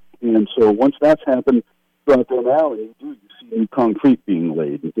TDOT. And so once that's happened, go out there now, and you see new concrete being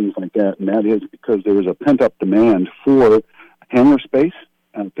laid and things like that. And that is because there is a pent-up demand for hangar space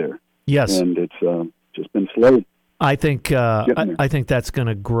out there. Yes. And it's just been slow. I think that's going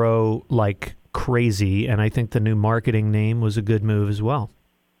to grow like crazy, and I think the new marketing name was a good move as well.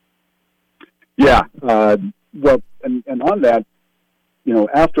 Yeah. Well, and on that,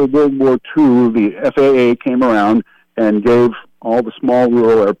 after World War II, the FAA came around and gave all the small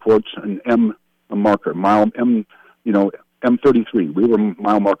rural airports an M marker, M33. We were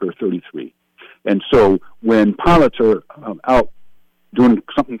mile marker 33. And so when pilots are out doing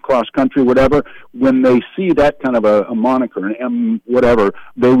something cross country, whatever, when they see that kind of a moniker, an M whatever,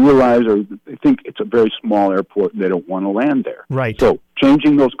 they realize or they think it's a very small airport and they don't want to land there. Right. So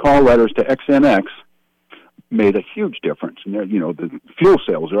changing those call letters to XNX made a huge difference. And the fuel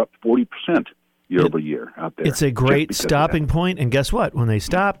sales are up 40% year over year out there. It's a great stopping point, and guess what? When they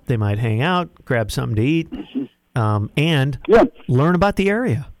stop, they might hang out, grab something to eat, and learn about the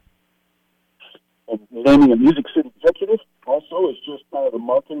area. And landing a Music City executive also is just kind of the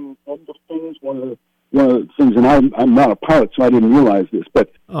marketing end of things. One of the things, and I'm not a pilot, so I didn't realize this,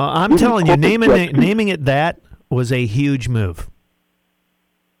 but I'm telling you, naming it that was a huge move.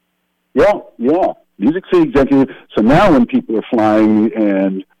 Yeah, Music City executive. So now when people are flying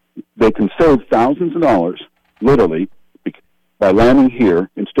and they can save thousands of dollars, literally, by landing here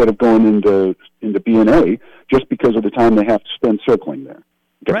instead of going into B&A, just because of the time they have to spend circling there.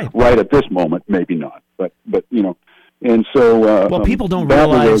 Right at this moment, maybe not, but and so. People don't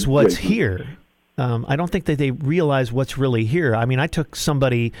realize what's here. I don't think that they realize what's really here. I mean, I took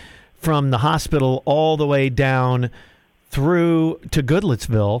somebody from the hospital all the way down through to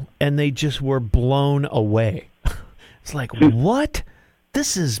Goodlettsville, and they just were blown away. It's like, what?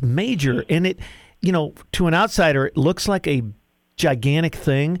 this is major. And it, to an outsider, it looks like a gigantic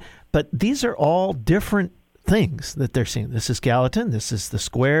thing, but these are all different things that they're seeing. This is Gallatin. This is the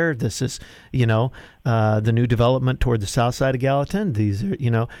square. This is, the new development toward the south side of Gallatin. These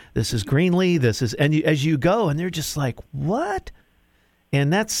are, this is Greenlee. This is, and as you go, and they're just like, what?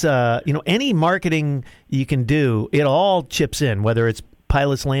 And that's, any marketing you can do, it all chips in, whether it's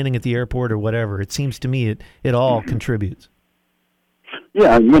pilots landing at the airport or whatever. It seems to me it all contributes.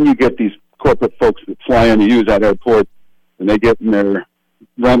 Yeah, and when you get these corporate folks that fly in to use that airport, and they get in their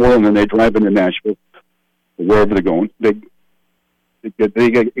rental and then they drive into Nashville, wherever they're going, they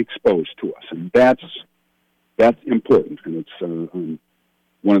get exposed to us, and that's important, and it's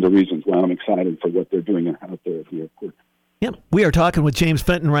one of the reasons why I'm excited for what they're doing out there at the airport. Yep. We are talking with James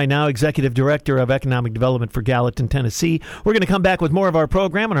Fenton right now, Executive Director of Economic Development for Gallatin, Tennessee. We're going to come back with more of our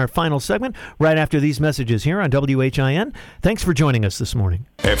program in our final segment right after these messages here on WHIN. Thanks for joining us this morning.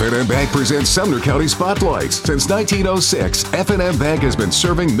 F&M Bank presents Sumner County Spotlights. Since 1906, F&M Bank has been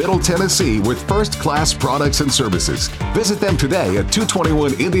serving Middle Tennessee with first-class products and services. Visit them today at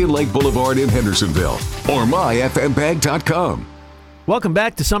 221 Indian Lake Boulevard in Hendersonville or myfmbank.com. Welcome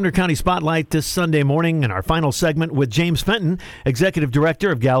back to Sumner County Spotlight this Sunday morning in our final segment with James Fenton, Executive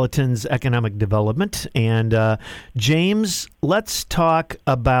Director of Gallatin's Economic Development. And James, let's talk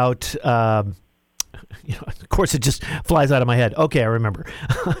about, of course it just flies out of my head. Okay, I remember.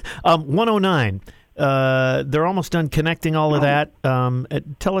 109, they're almost done connecting all of that.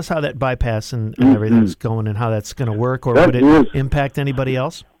 Tell us how that bypass and everything's going and how that's going to work, or would it impact anybody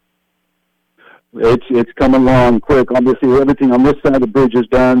else? It's coming along quick. Obviously, everything on this side of the bridge is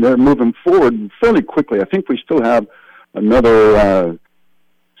done. They're moving forward fairly quickly. I think we still have another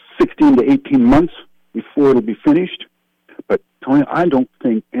 16 to 18 months before it'll be finished. But, Tony, I don't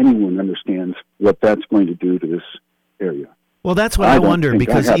think anyone understands what that's going to do to this area. Well, that's what I wonder,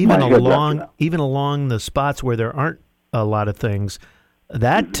 because even along the spots where there aren't a lot of things,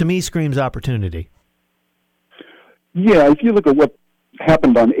 that to me screams opportunity. Yeah, if you look at what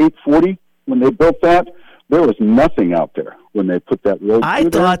happened on 840, when they built that, there was nothing out there when they put that road. I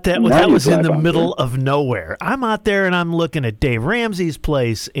thought that was in the middle of nowhere. I'm out there and I'm looking at Dave Ramsey's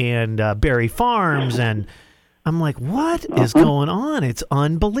place and Berry Farms, and I'm like, what is going on? It's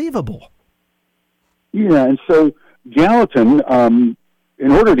unbelievable. Yeah, and so Gallatin,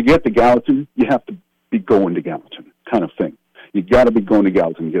 in order to get to Gallatin, you have to be going to Gallatin, kind of thing. You got to be going to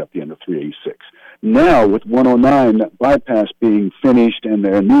Gallatin to get up the end of 386. Now, with 109, that bypass being finished and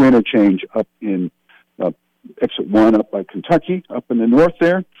their new interchange up in exit 1 up by Kentucky, up in the north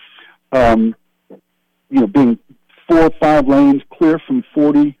there, being 4 or 5 lanes clear from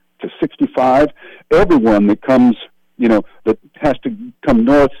 40 to 65, everyone that comes, that has to come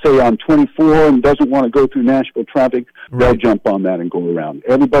north, say on 24 and doesn't want to go through Nashville traffic, they'll jump on that and go around.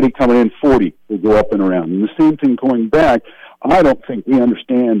 Everybody coming in 40 will go up and around. And the same thing going back. I don't think we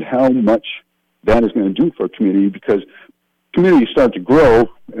understand how much that is going to do for a community, because communities start to grow,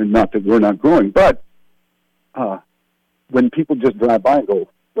 and not that we're not growing, but when people just drive by and go,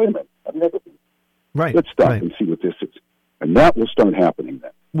 wait a minute, I've never been. Right. Let's stop and see what this is. And that will start happening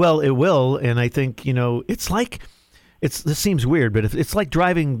then. Well, it will, and I think, this seems weird, but it's like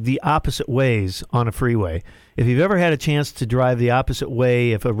driving the opposite ways on a freeway. If you've ever had a chance to drive the opposite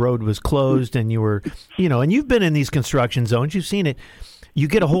way, if a road was closed and you were, and you've been in these construction zones, you've seen it, you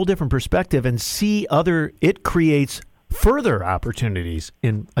get a whole different perspective and see it creates further opportunities,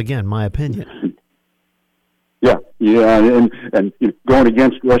 in, again, my opinion. Yeah, and going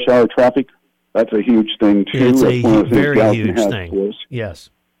against rush hour traffic, that's a huge thing, too. It's a very huge thing, yes.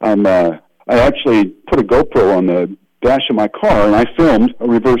 I actually put a GoPro on the dash of my car, and I filmed a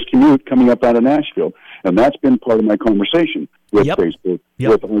reverse commute coming up out of Nashville, and that's been part of my conversation with Facebook,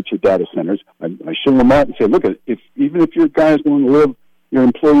 with Archer Data Centers. I show them that and say, look, even if your guys want to live, your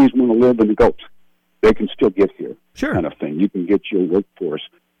employees want to live in the Gulf, they can still get here, kind of thing. You can get your workforce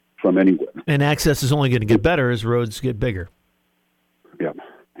from anywhere. And access is only going to get better as roads get bigger. Yeah.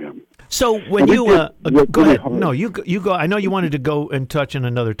 So when you go ahead. No, you go. I know you wanted to go and touch on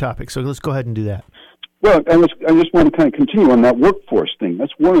another topic, so let's go ahead and do that. Well, I just want to kind of continue on that workforce thing.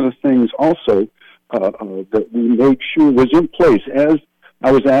 That's one of the things also that we made sure was in place. As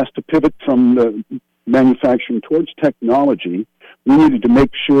I was asked to pivot from the manufacturing towards technology, we needed to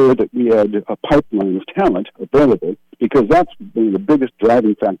make sure that we had a pipeline of talent available, because that's one of the biggest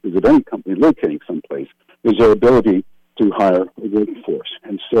driving factors of any company locating someplace, is their ability to hire a workforce.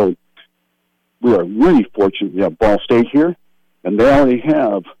 And so we are really fortunate. We have Ball State here, and they already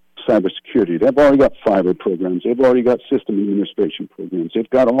have cybersecurity. They've already got fiber programs. They've already got system administration programs. They've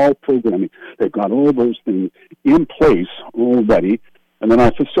got all programming. They've got all those things in place already. And then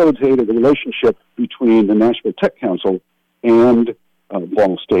I facilitated a relationship between the Nashville Tech Council and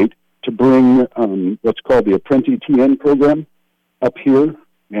Ball State to bring what's called the Apprenti TN program up here.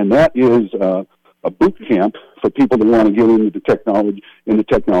 And that is a boot camp for people that want to get into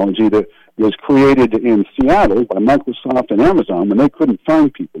technology that was created in Seattle by Microsoft and Amazon when they couldn't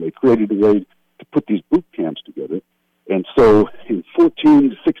find people. They created a way to put these boot camps together. And so in 14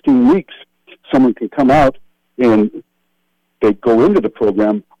 to 16 weeks, someone can come out and they go into the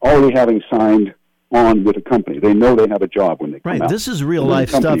program already having signed on with a company. They know they have a job when they come out. Right. This is real life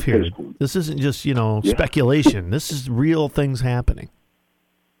stuff here. This isn't just, speculation. This is real things happening.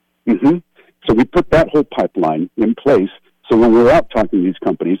 Mm-hmm. So we put that whole pipeline in place. So when we're out talking to these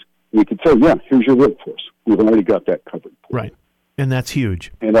companies, we could say, yeah, here's your workforce. We've already got that covered. Right. And that's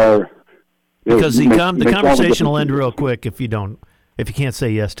huge. And because the conversation will end real quick if you can't say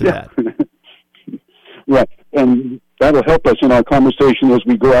yes to that. Right. And that'll help us in our conversation as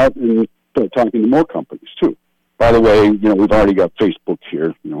we go out and start talking to more companies too. By the way, we've already got Facebook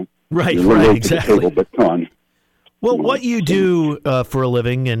here, Right, exactly. Table, but on. Well, what you do for a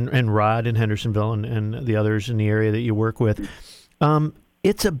living, and Rod in Hendersonville and the others in the area that you work with,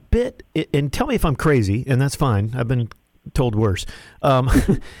 it's a bit, and tell me if I'm crazy, and that's fine. I've been told worse.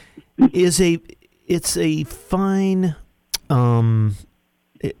 It's a fine,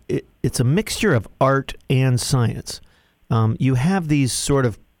 it's a mixture of art and science. You have these sort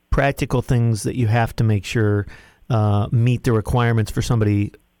of practical things that you have to make sure meet the requirements for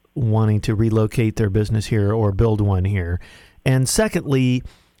somebody wanting to relocate their business here or build one here. And secondly,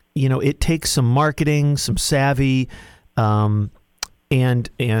 it takes some marketing, some savvy, and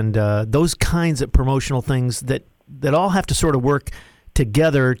those kinds of promotional things that all have to sort of work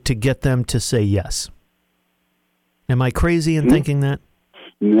together to get them to say yes. Am I crazy in thinking that?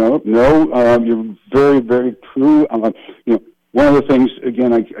 No, you're very, very true. One of the things,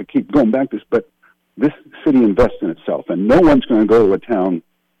 again, I keep going back to this, but this city invests in itself, and no one's going to go to a town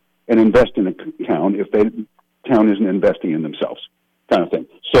and invest in a town if the town isn't investing in themselves, kind of thing.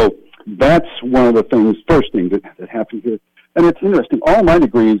 So that's one of the things, first thing that happened here. And it's interesting. All my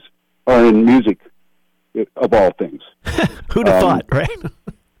degrees are in music, of all things. Who'd have thought, right?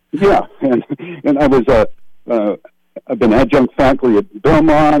 Yeah, and I was I've been adjunct faculty at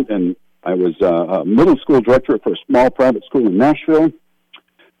Belmont, and I was a middle school director for a small private school in Nashville.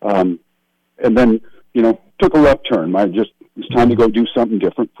 And then, took a left turn. It was time to go do something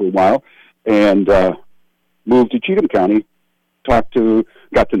different for a while, and moved to Cheatham County, got to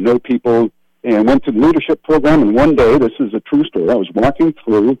know people, and went to the leadership program. And one day, this is a true story, I was walking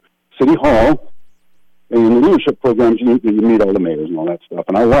through City Hall, and in the leadership programs, you meet all the mayors and all that stuff.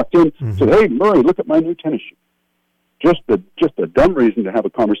 And I walked in and said, "Hey, Murray, look at my new tennis shoe." Just a dumb reason to have a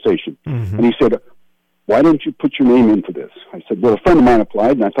conversation. Mm-hmm. And he said, "Why don't you put your name in for this?" I said, "Well, a friend of mine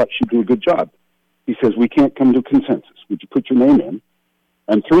applied, and I thought she'd do a good job." He says, "We can't come to a consensus. Would you put your name in?"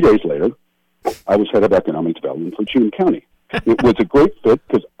 And 3 days later, I was head of economic development for Cheatham County. It was a great fit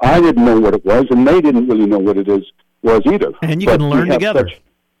because I didn't know what it was, and they didn't really know what it was either. And you can learn together.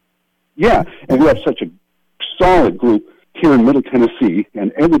 And we have such a solid group here in Middle Tennessee,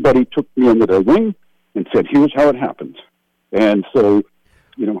 and everybody took me under their wing and said, "Here's how it happens." And so,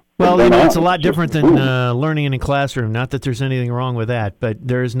 Well, it's a lot different than learning in a classroom. Not that there's anything wrong with that, but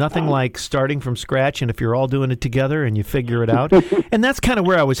there's nothing like starting from scratch, and if you're all doing it together and you figure it out. And that's kind of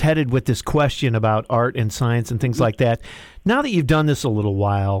where I was headed with this question about art and science and things like that. Now that you've done this a little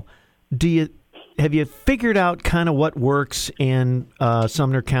while, have you figured out kind of what works in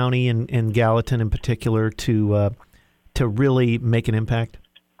Sumner County and Gallatin in particular to really make an impact?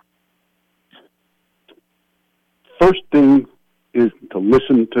 First thing is to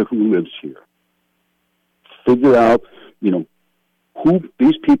listen to who lives here. Figure out, who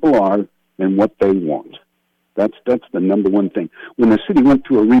these people are and what they want. That's the number one thing. When the city went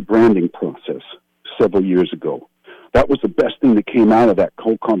through a rebranding process several years ago, that was the best thing that came out of that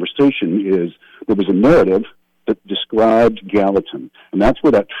whole conversation is there was a narrative that described Gallatin. And that's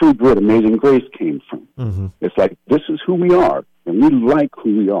where that True Grit, Amazing Grace came from. Mm-hmm. It's like, this is who we are, and we like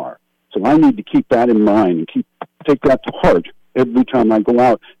who we are. So I need to keep that in mind and take that to heart every time I go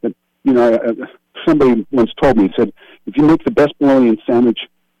out. And, somebody once told me, said, if you make the best bologna and sandwich,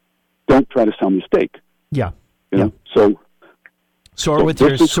 don't try to sell me steak. Yeah. So soar with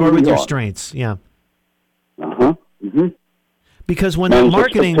your strengths. Yeah. Uh-huh. Mm-hmm. Because when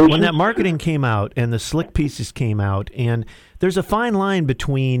that marketing came out and the slick pieces came out, and there's a fine line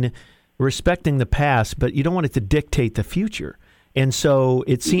between respecting the past, but you don't want it to dictate the future. And so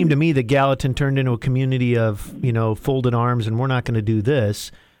it seemed to me that Gallatin turned into a community of, folded arms and we're not going to do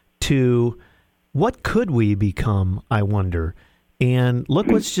this, to what could we become, I wonder. And look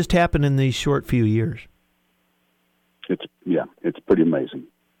what's just happened in these short few years. It's pretty amazing.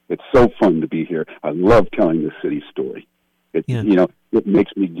 It's so fun to be here. I love telling the city story. It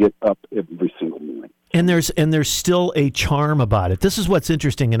makes me get up every single morning. And there's still a charm about it. This is what's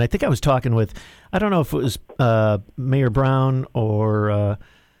interesting. And I think I was talking with, I don't know if it was Mayor Brown or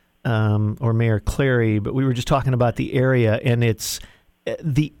Mayor Clary, but we were just talking about the area, and it's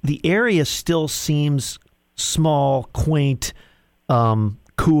the area still seems small, quaint,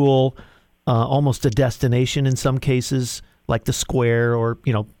 cool, almost a destination in some cases, like the square or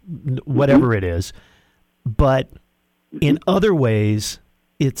whatever it is. But in other ways,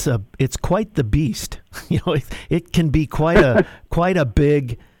 it's quite the beast. It can be quite a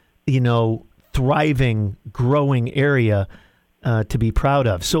big, thriving, growing area to be proud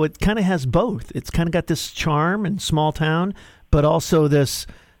of. So it kind of has both. It's kind of got this charm and small town, but also this,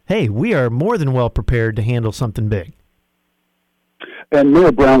 hey, we are more than well prepared to handle something big. And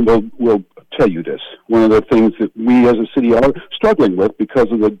Mayor Brown will tell you this. One of the things that we as a city are struggling with because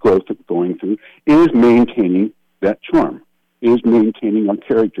of the growth that we're going through is maintaining that charm, is maintaining our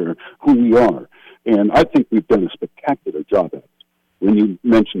character, who we are. And I think we've done a spectacular job at it. When you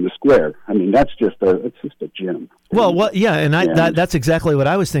mention the square, I mean, it's just a gem. Well, yeah, and that's exactly what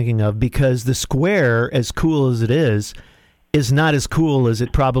I was thinking of, because the square, as cool as it is not as cool as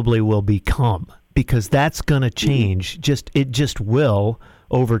it probably will become, because that's going to change. It just will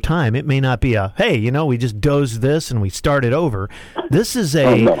over time. It may not be hey, we just dozed this and we started over. This is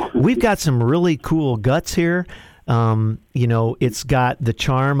we've got some really cool guts here. It's got the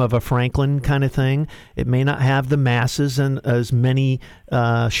charm of a Franklin kind of thing. It may not have the masses and as many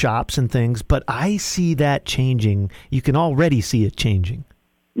shops and things, but I see that changing. You can already see it changing.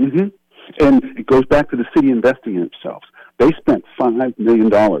 Mm-hmm. And it goes back to the city investing in itself. They spent $5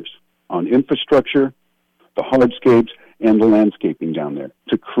 million on infrastructure, the hardscapes, and the landscaping down there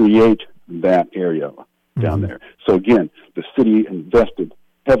to create that area down there. So again, the city invested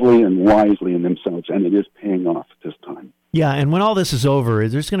heavily and wisely in themselves, and it is paying off at this time. Yeah, and when all this is over,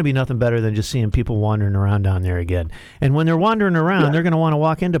 there's going to be nothing better than just seeing people wandering around down there again. And when they're wandering around, they're going to want to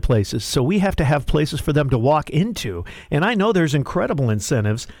walk into places. So we have to have places for them to walk into. And I know there's incredible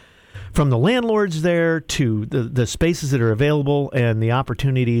incentives from the landlords there to the spaces that are available and the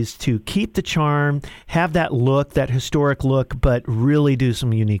opportunities to keep the charm, have that look, that historic look, but really do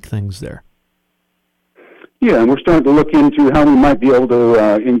some unique things there. Yeah, and we're starting to look into how we might be able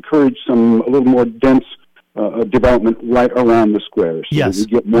to encourage a little more dense development right around the square, so that we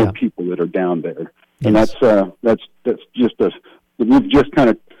get more people that are down there. And that's just we've just kind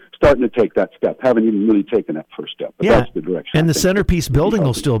of starting to take that step. Haven't even really taken that first step, but that's the direction. And the centerpiece building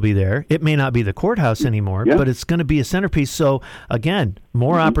will still be there. It may not be the courthouse anymore, but it's going to be a centerpiece. So again,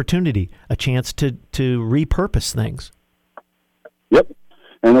 more opportunity, a chance to repurpose things. Yep.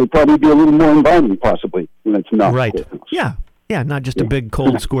 And it'll probably be a little more inviting, possibly, when it's not. Right. Yeah, not just a big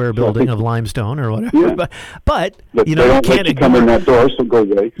cold square building of limestone or whatever. But you can't ignore in that door, so go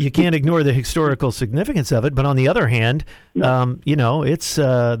away. You can't ignore the historical significance of it. But on the other hand, it's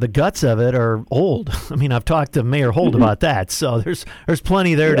the guts of it are old. I mean, I've talked to Mayor Holt about that, so there's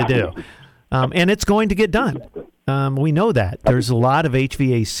plenty there to do, and it's going to get done. We know that there's a lot of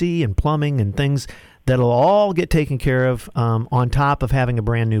HVAC and plumbing and things that'll all get taken care of on top of having a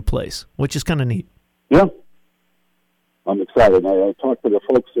brand new place, which is kind of neat. Yeah. I'm excited. I talked to the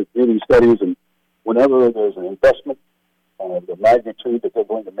folks at Building Studies, and whenever there's an investment of the magnitude that they're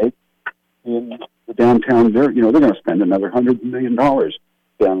going to make in the downtown, they're going to spend another $100 million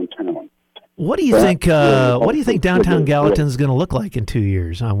downtown. What do you think? What do you think downtown Gallatin's going to look like in 2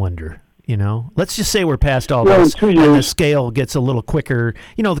 years? I wonder. Let's just say we're past all this, and the scale gets a little quicker.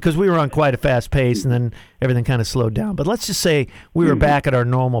 Because we were on quite a fast pace, and then everything kind of slowed down. But let's just say we were back at our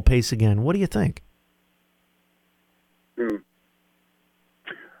normal pace again. What do you think?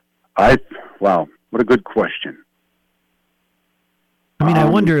 Wow, what a good question. I mean, I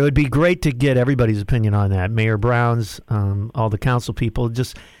wonder, it would be great to get everybody's opinion on that. Mayor Brown's, all the council people,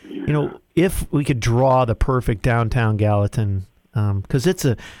 just, if we could draw the perfect downtown Gallatin, because it's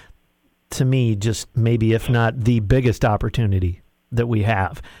to me, just maybe, if not the biggest opportunity that we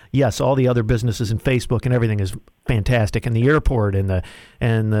have. Yes, all the other businesses and Facebook and everything is fantastic, and the airport and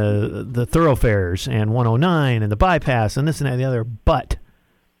the thoroughfares and 109 and the bypass and this and that and the other, but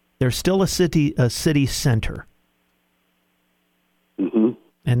there's still a city center. Mm-hmm.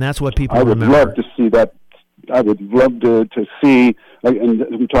 And that's what people remember. I would love to see that. I would love to see, and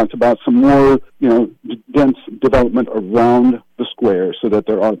we talked about some more, dense development around the square so that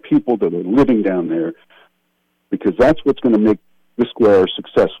there are people that are living down there, because that's what's going to make the square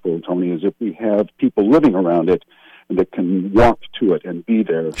successful, Tony, is if we have people living around it that can walk to it and be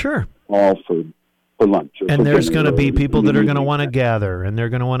there. Sure. All for lunch. And there's going to be people that are going to want to gather, and they're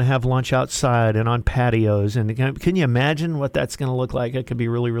going to want to have lunch outside and on patios. And can you imagine what that's going to look like? It could be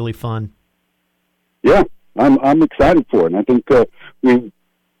really, really fun. Yeah, I'm excited for it. And I think we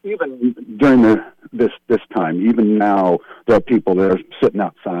even during this time, even now, there are people that are sitting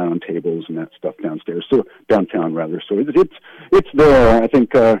outside on tables and that stuff downstairs, so downtown rather. So it's there. I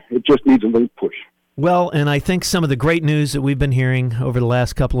think it just needs a little push. Well, and I think some of the great news that we've been hearing over the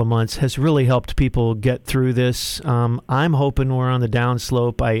last couple of months has really helped people get through this. I'm hoping we're on the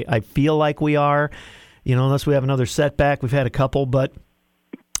downslope. I feel like we are, unless we have another setback. We've had a couple, but,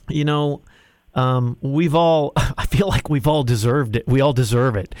 I feel like we've all deserved it. We all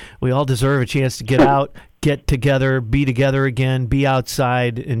deserve it. We all deserve a chance to get out, get together, be together again, be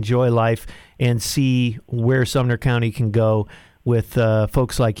outside, enjoy life, and see where Sumner County can go with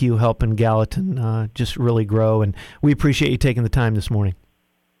folks like you helping Gallatin just really grow. And we appreciate you taking the time this morning.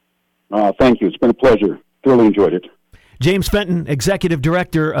 Thank you. It's been a pleasure. Thoroughly enjoyed it. James Fenton, Executive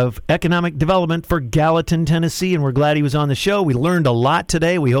Director of Economic Development for Gallatin, Tennessee, and we're glad he was on the show. We learned a lot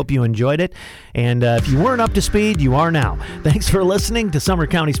today. We hope you enjoyed it. And if you weren't up to speed, you are now. Thanks for listening to Sumner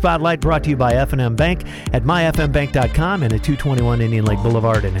County Spotlight, brought to you by F&M Bank at myfmbank.com and at 221 Indian Lake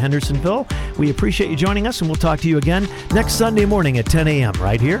Boulevard in Hendersonville. We appreciate you joining us, and we'll talk to you again next Sunday morning at 10 a.m.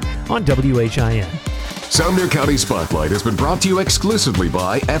 right here on WHIN. Sumner County Spotlight has been brought to you exclusively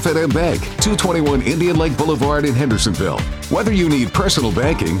by F&M Bank, 221 Indian Lake Boulevard in Hendersonville. Whether you need personal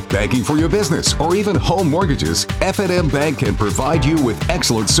banking, banking for your business, or even home mortgages, F&M Bank can provide you with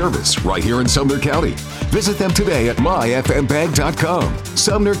excellent service right here in Sumner County. Visit them today at myfmbank.com.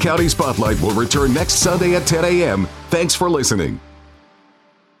 Sumner County Spotlight will return next Sunday at 10 a.m. Thanks for listening.